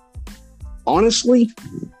H. Honestly,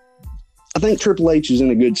 I think Triple H is in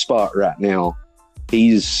a good spot right now.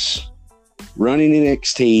 He's running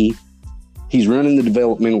NXT. He's running the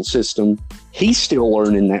developmental system. He's still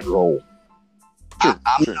learning that role.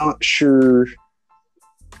 I'm not sure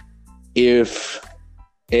if,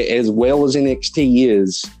 as well as NXT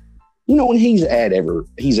is, when he's at every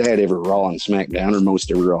Raw and SmackDown, or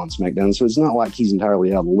most every Raw and SmackDown, so it's not like he's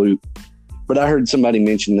entirely out of the loop. But I heard somebody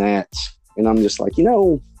mention that, and I'm just like,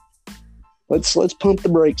 let's pump the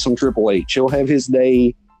brakes on Triple H. He'll have his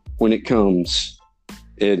day when it comes,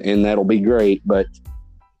 and that'll be great. But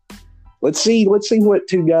let's see what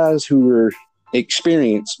two guys who are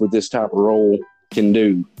experienced with this type of role can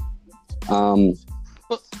do.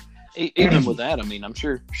 Even with that, I'm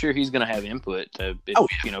sure he's going to have input.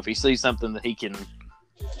 If he sees something that he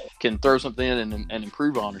can throw something in and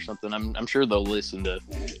improve on or something, I'm sure they'll listen to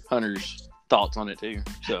Hunter's thoughts on it too.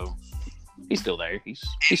 So he's still there. He's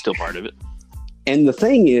still part of it. And the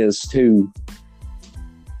thing is, too,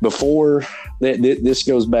 before that, this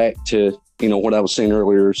goes back to what I was saying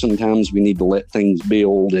earlier. Sometimes we need to let things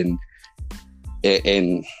build and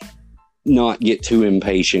not get too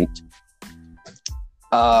impatient.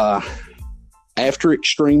 After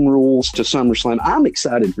Extreme Rules to SummerSlam, I'm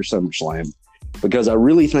excited for SummerSlam because I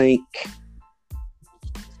really think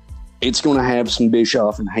it's going to have some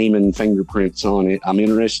Bischoff and Heyman fingerprints on it. I'm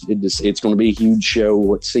interested it's going to be a huge show.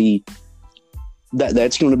 Let's see.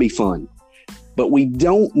 That's going to be fun. But we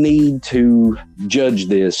don't need to judge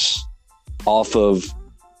this off of,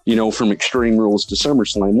 from Extreme Rules to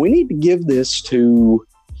SummerSlam. We need to give this to,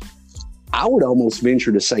 I would almost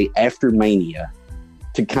venture to say, after Mania,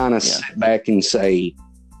 to kind of sit back and say,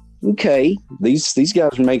 okay, these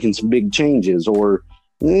guys are making some big changes, or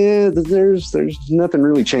there's nothing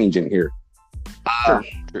really changing here. Sure.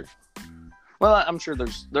 Well, I'm sure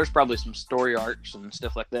there's probably some story arcs and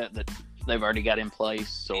stuff like that they've already got in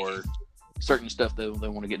place, or certain stuff they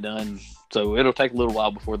want to get done. So it'll take a little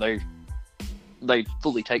while before they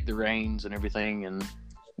fully take the reins and everything. And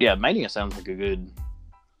yeah, Mania sounds like a good.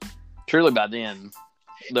 Surely by then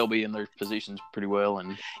they'll be in their positions pretty well.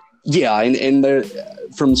 And and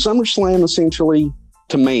from SummerSlam essentially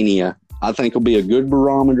to Mania, I think will be a good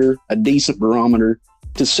barometer, a decent barometer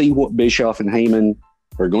to see what Bischoff and Heyman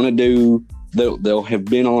are going to do. They'll have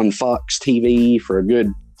been on Fox TV for a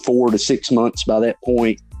good 4 to 6 months by that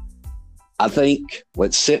point. I think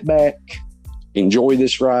let's sit back, enjoy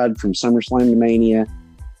this ride from SummerSlam to Mania,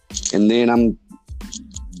 and then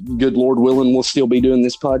good Lord willing, we'll still be doing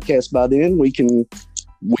this podcast by then. We can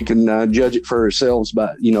judge it for ourselves by,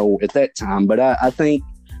 at that time. But I think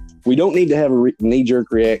we don't need to have a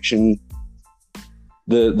knee-jerk reaction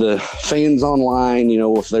the fans online,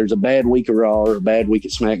 if there's a bad week of Raw or a bad week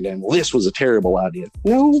at SmackDown, well, this was a terrible idea.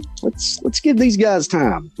 No, let's give these guys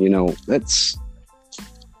time. That's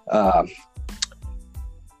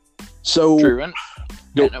so true. And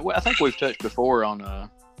I think we've touched before on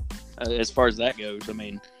as far as that goes. I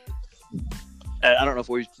mean, I don't know if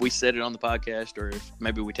we said it on the podcast or if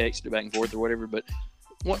maybe we texted it back and forth or whatever. But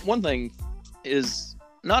one thing is,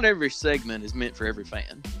 not every segment is meant for every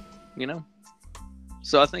fan.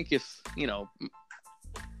 So I think if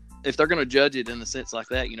they're going to judge it in the sense like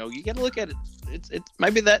that, you got to look at it. It's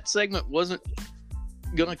maybe that segment wasn't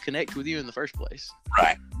going to connect with you in the first place.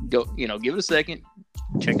 Right. Go, give it a second,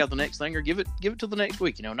 check out the next thing, or give it till the next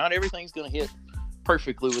week. Not everything's going to hit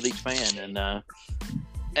perfectly with each fan,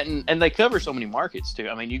 and they cover so many markets too.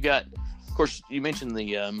 I mean, you got, of course, you mentioned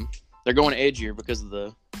they're going edgier because of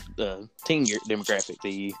the teen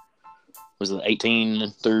demographic. Was it 18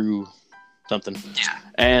 through something? Yeah.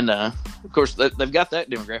 And of course they've got that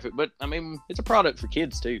demographic, but I mean, it's a product for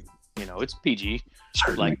kids too. It's PG.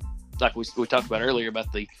 Certainly. Like we talked about earlier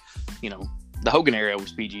about the Hogan era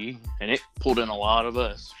was PG, and it pulled in a lot of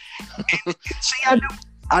us. See,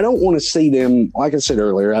 I don't want to see them, like I said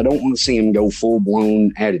earlier, I don't want to see them go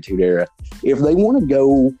full-blown Attitude Era. If they want to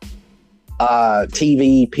go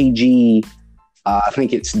TV, PG, I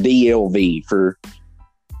think it's DLV for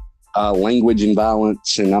language and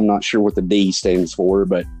violence, and I'm not sure what the D stands for,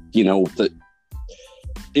 but, if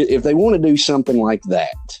they want to do something like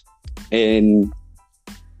that, and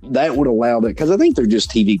that would allow that, because I think they're just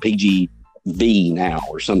TV, PG, V now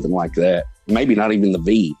or something like that. Maybe not even the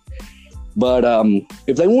V. But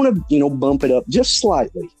if they want to, bump it up just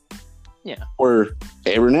slightly, yeah, or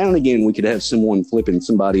every now and again we could have someone flipping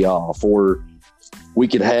somebody off, or we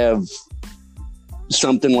could have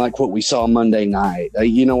something like what we saw Monday night. I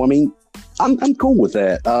mean, I'm cool with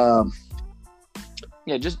that.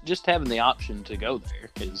 Yeah, just having the option to go there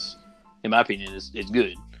is, in my opinion, is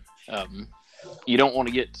good. You don't want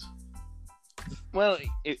to get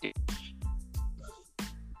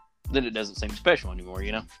then it doesn't seem special anymore,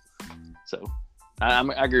 So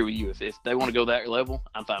I agree with you. If they want to go that level,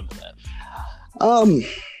 I'm fine with that.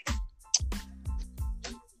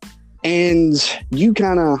 And you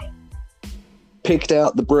kind of picked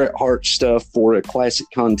out the Bret Hart stuff for a classic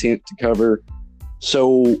content to cover.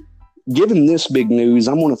 So given this big news,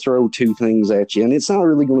 I'm going to throw two things at you, and it's not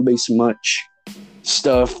really going to be so much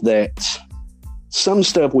some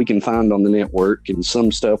stuff we can find on the network, and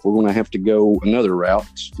some stuff we're going to have to go another route,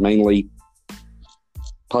 mainly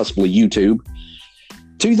possibly YouTube.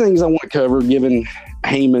 Two things I want to cover, given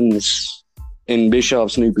Heyman's and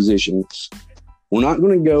Bischoff's new positions. We're not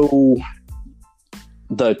going to go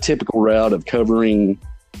the typical route of covering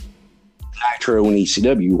Nitro and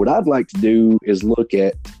ECW. What I'd like to do is look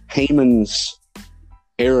at Heyman's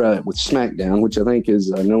era with SmackDown, which I think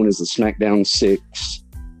is known as the SmackDown 6.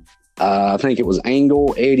 I think it was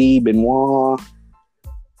Angle, Eddie, Benoit,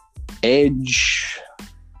 Edge,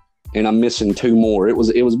 and I'm missing two more. It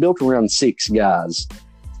was built around 6 guys,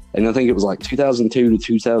 and I think it was like 2002 to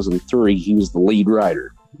 2003. He was the lead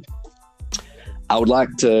writer. I would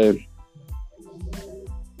like to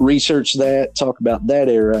research that, talk about that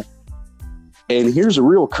era, and here's a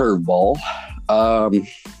real curveball,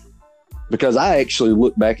 because I actually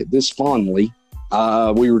look back at this fondly.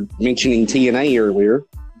 We were mentioning TNA earlier.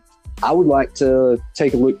 I would like to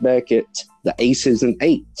take a look back at the Aces and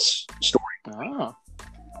Eights story.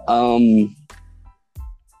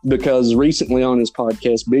 Because recently on his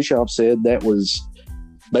podcast, Bischoff said that was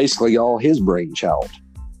basically all his brainchild.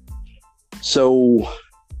 So,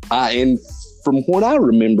 and from what I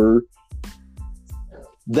remember,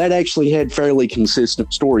 that actually had fairly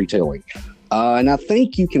consistent storytelling. And I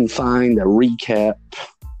think you can find a recap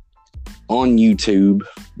on YouTube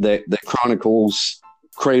that chronicles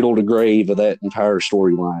cradle to grave of that entire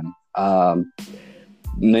storyline.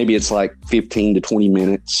 Maybe it's like 15 to 20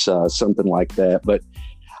 minutes, something like that. But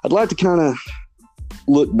I'd like to kind of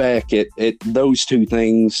look back at those two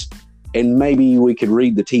things, and maybe we could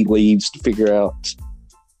read the tea leaves to figure out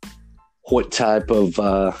what type of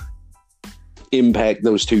impact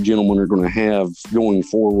those two gentlemen are going to have going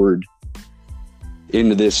forward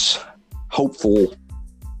into this hopeful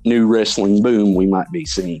new wrestling boom we might be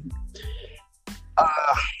seeing.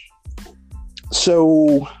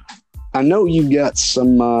 So I know you got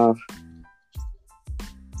some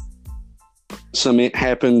it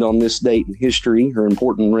happened on this date in history, or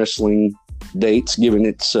important wrestling dates, given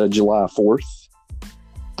it's July 4th.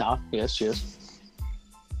 Yes.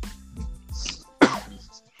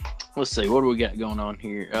 Let's see, what do we got going on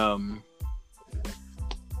here? Let's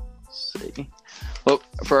see. Well,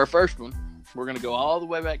 for our first one, We're going to go all the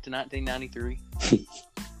way back to 1993.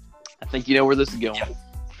 I think you know where this is going.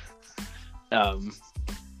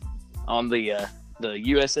 On the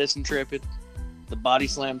USS Intrepid, the Body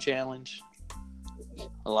Slam Challenge.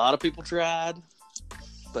 A lot of people tried,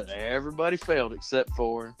 but everybody failed except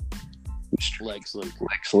for Lex Luger.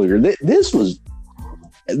 Lex Luger. This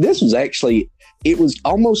was actually, it was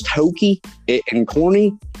almost hokey and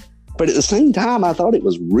corny, but at the same time, I thought it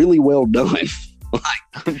was really well done.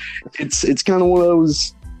 Like, it's kind of one of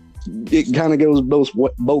those. It kind of goes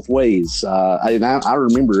both ways. I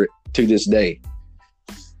remember it to this day.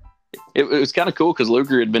 It was kind of cool because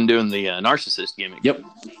Luger had been doing the narcissist gimmick. Yep.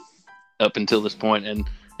 Up until this point, and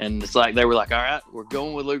it's like they were like, all right, we're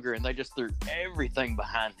going with Luger, and they just threw everything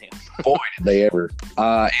behind him. Boy, did they ever!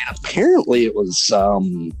 And apparently, it was.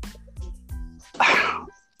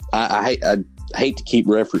 I hate to keep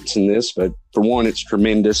referencing this, but for one, it's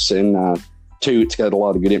tremendous, and two, it's got a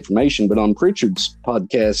lot of good information. But on Pritchard's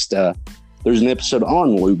podcast, there's an episode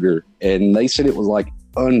on Luger, and they said it was like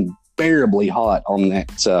unbearably hot on that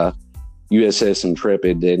USS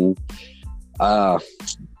Intrepid. And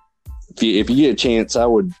if you get a chance, I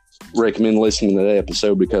would recommend listening to that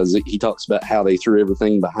episode because he talks about how they threw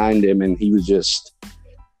everything behind him, and he was just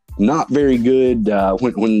not very good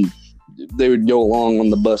when they would go along on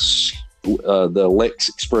the bus, the Lex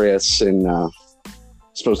Express, and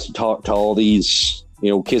supposed to talk to all these,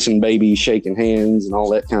 kissing babies, shaking hands, and all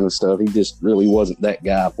that kind of stuff. He just really wasn't that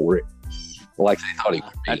guy for it, like they thought he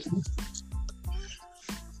would be.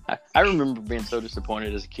 I remember being so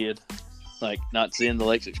disappointed as a kid, like not seeing the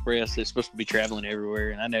Lex Express. It's supposed to be traveling everywhere,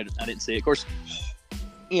 and I didn't see it. Of course,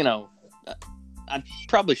 I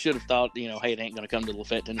probably should have thought, hey, it ain't going to come to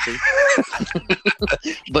Lafayette, Tennessee.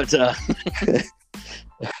 But I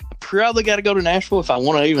probably got to go to Nashville if I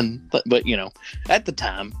want to even. But at the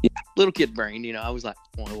time, little kid brain, I was like,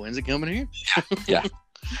 well, when's it coming here? Yeah.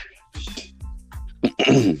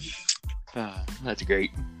 That's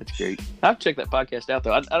great. I've checked that podcast out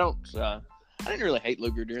though. I didn't really hate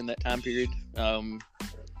Luger during that time period.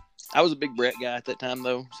 I was a big Brett guy at that time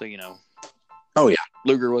though, so Oh yeah,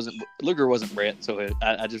 Luger wasn't Brett, so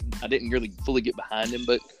I didn't really fully get behind him.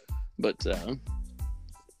 But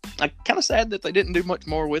I'm kind of sad that they didn't do much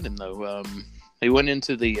more with him though. He went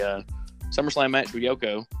into the SummerSlam match with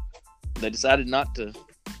Yoko. They decided not to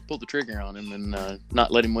pull the trigger on him and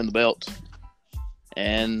not let him win the belt.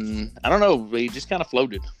 And I don't know, he just kind of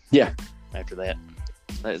floated. Yeah. After that,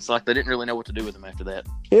 it's like they didn't really know what to do with him after that.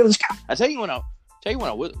 It was. I tell you when I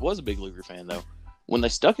was a big Luger fan though, when they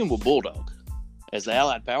stuck him with Bulldog as the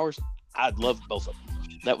Allied Powers, I loved both of them.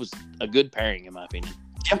 That was a good pairing in my opinion.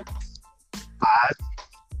 Yep.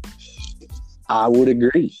 I would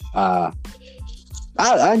agree. I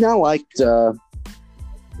liked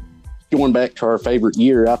going back to our favorite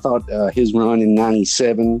year. I thought his run in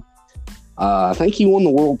 '97. I think he won the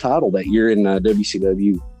world title that year in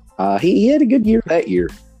WCW. He had a good year that year.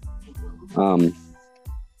 Yeah,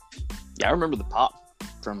 I remember the pop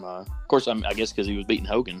from. Of course, I guess because he was beating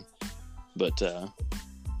Hogan, but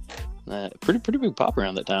pretty big pop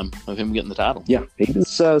around that time of him getting the title. Yeah, he was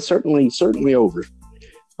certainly over.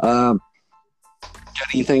 Got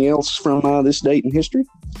anything else from this date in history?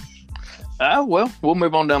 Well, we'll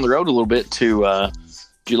move on down the road a little bit to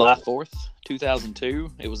July 4th,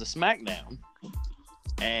 2002. It was a SmackDown,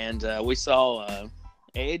 and we saw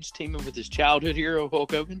Edge teaming with his childhood hero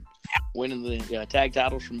Hulk Hogan, winning the tag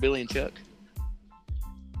titles from Billy and Chuck.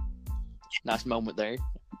 Nice moment there.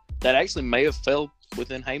 That actually may have fell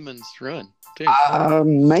within Heyman's run too.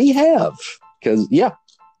 May have, because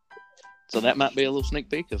So that might be a little sneak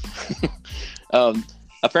peek of.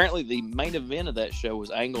 Apparently, the main event of that show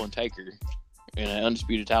was Angle and Taker in an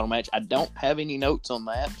undisputed title match. I don't have any notes on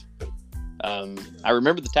that. I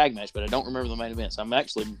remember the tag match, but I don't remember the main event. So I'm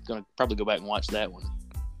actually going to probably go back and watch that one.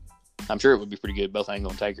 I'm sure it would be pretty good, both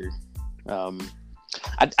Angle and Taker.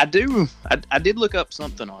 I did look up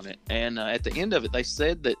something on it, and at the end of it, they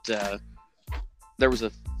said that there was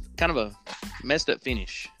a kind of a messed up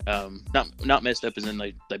finish. Not messed up as in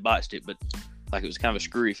they botched it, but like it was kind of a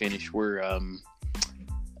screwy finish where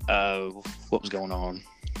what was going on?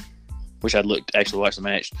 Wish I'd watched the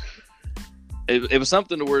match. It was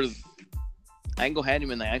something to where Angle had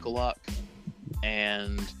him in the ankle lock,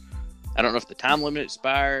 and I don't know if the time limit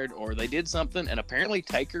expired or they did something, and apparently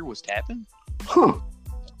Taker was tapping. Huh.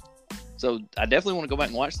 So I definitely want to go back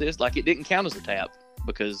and watch this. Like, it didn't count as a tap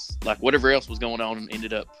because like whatever else was going on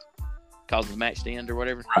ended up causing the match to end or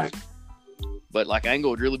whatever. Right. But like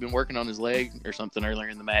Angle had really been working on his leg or something earlier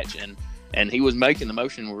in the match, and he was making the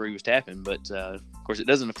motion where he was tapping, but of course it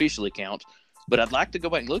doesn't officially count. But I'd like to go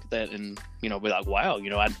back and look at that and, be like, wow,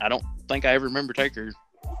 I don't think I ever remember Taker,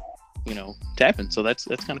 tapping. So that's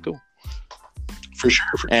kind of cool. For sure.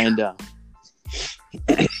 And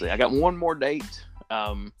let's see, I got one more date.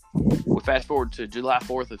 We fast forward to July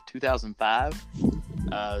 4th of 2005.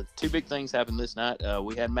 Two big things happened this night.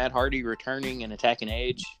 We had Matt Hardy returning and attacking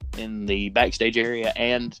Edge in the backstage area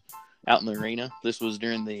and out in the arena. This was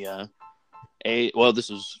during the this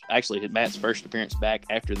was actually Matt's first appearance back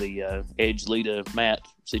after the Edge Lita Matt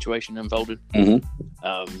situation unfolded.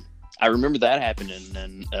 Mm-hmm. I remember that happening,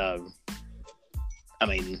 and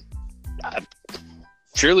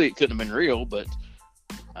surely it couldn't have been real, but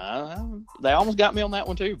they almost got me on that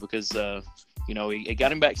one too, because he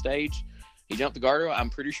got him backstage. He jumped the guardrail.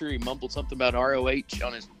 I'm pretty sure he mumbled something about ROH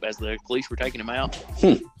as the police were taking him out.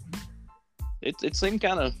 It seemed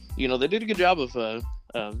kind of, they did a good job of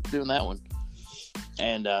doing that one.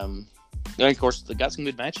 And of course, they got some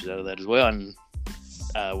good matches out of that as well. And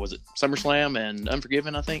was it SummerSlam and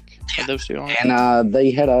Unforgiven, I think? Had those two on it? And they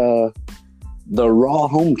had the Raw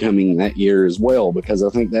Homecoming that year as well, because I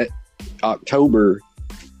think that October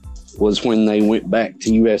was when they went back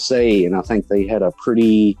to USA, and I think they had a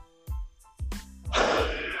pretty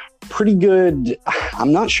good,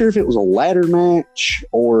 I'm not sure if it was a ladder match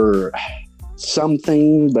or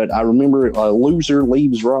something, but I remember a loser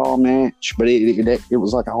leaves Raw match, but it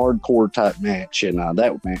was like a hardcore type match, and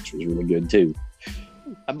that match was really good too.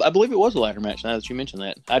 I believe it was a ladder match, now that you mentioned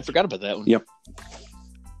that. I'd forgot about that one. Yep.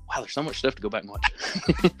 Wow, there's so much stuff to go back and watch.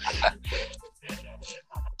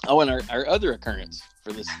 And our other occurrence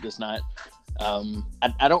for this night,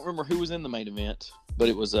 I don't remember who was in the main event, but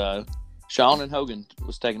it was Shawn and Hogan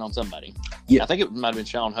was taking on somebody. Yeah, I think it might have been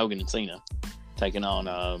Shawn, Hogan, and Cena taking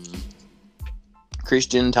on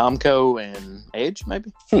Christian, Tomko, and Edge,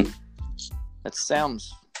 maybe. That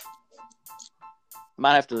sounds.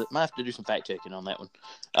 Might have to do some fact checking on that one.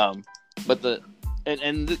 But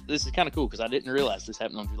this is kind of cool because I didn't realize this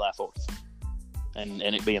happened on July 4th, and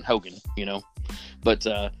it being Hogan, But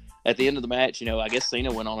at the end of the match, I guess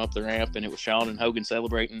Cena went on up the ramp, and it was Shawn and Hogan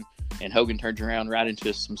celebrating, and Hogan turned around right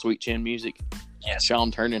into some Sweet Chin music. Yeah,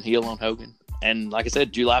 Shawn turning heel on Hogan, and like I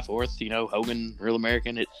said, July 4th, Hogan, Real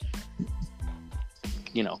American. It,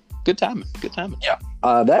 good timing. Yeah,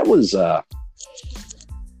 that was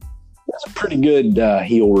that's a pretty good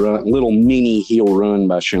heel run, little mini heel run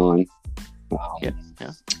by Shawn. Yeah.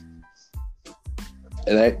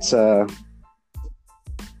 That's that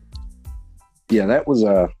was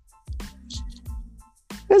a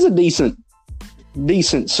decent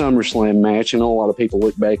SummerSlam match. I know a lot of people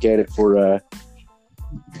look back at it for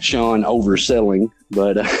Shawn overselling,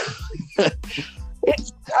 but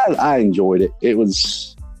I enjoyed it. It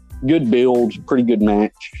was good build, pretty good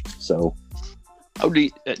match. So, do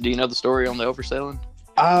you know the story on the overselling?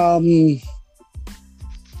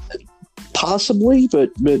 Possibly, but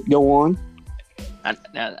go on.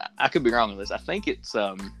 I could be wrong on this. I think it's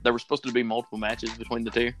there were supposed to be multiple matches between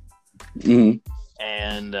the two,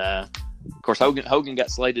 and of course Hogan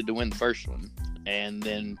got slated to win the first one, and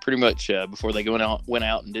then pretty much before they went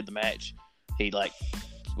out and did the match, he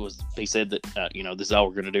said that this is all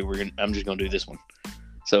we're gonna do. I'm just gonna do this one.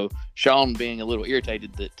 So Shawn, being a little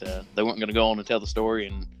irritated that they weren't gonna go on and tell the story,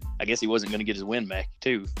 and I guess he wasn't gonna get his win back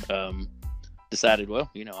too, decided,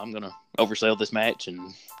 I'm gonna oversell this match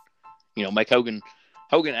and make Hogan,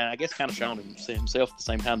 and I guess kind of Shawn himself at the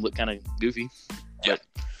same time look kind of goofy. Yeah.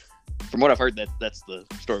 But from what I've heard, that's the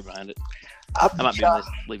story behind it. I might be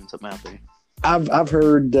leaving something out there. I've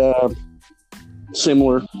heard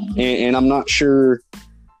similar, and I'm not sure.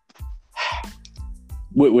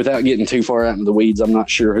 Without getting too far out into the weeds, I'm not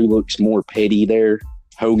sure who looks more petty there,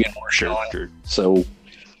 Hogan or Shawn. Sure. So,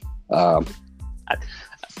 I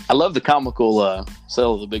love the comical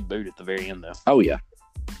sell of the big boot at the very end, though. Oh yeah.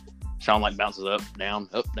 Shawn bounces up, down,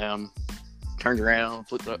 turns around,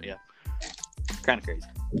 flips up. Yeah, kind of crazy.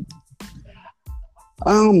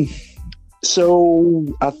 So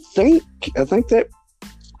I think that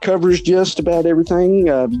covers just about everything.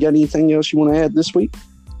 You got anything else you want to add this week?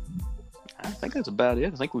 I think that's about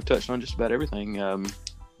it. I think we've touched on just about everything.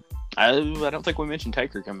 I don't think we mentioned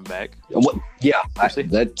Taker coming back. Yeah,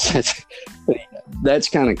 that's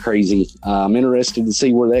kind of crazy. I'm interested to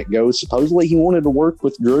see where that goes. Supposedly he wanted to work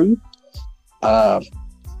with Drew. That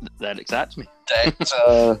excites me.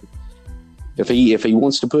 If he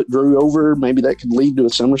wants to put Drew over, maybe that could lead to a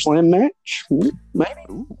SummerSlam match. Maybe.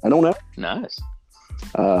 Ooh. I don't know. Nice.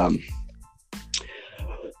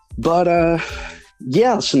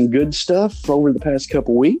 Yeah, some good stuff over the past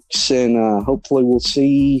couple weeks, and hopefully we'll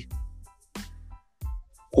see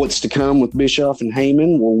what's to come with Bischoff and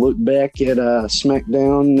Heyman. We'll look back at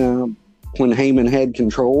SmackDown when Heyman had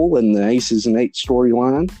control and the Aces and Eight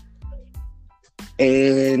storyline.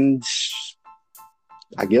 And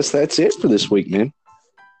I guess that's it for this week, man.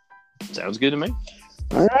 Sounds good to me.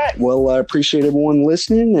 All right. Well, I appreciate everyone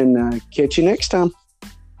listening, and catch you next time.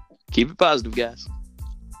 Keep it positive, guys.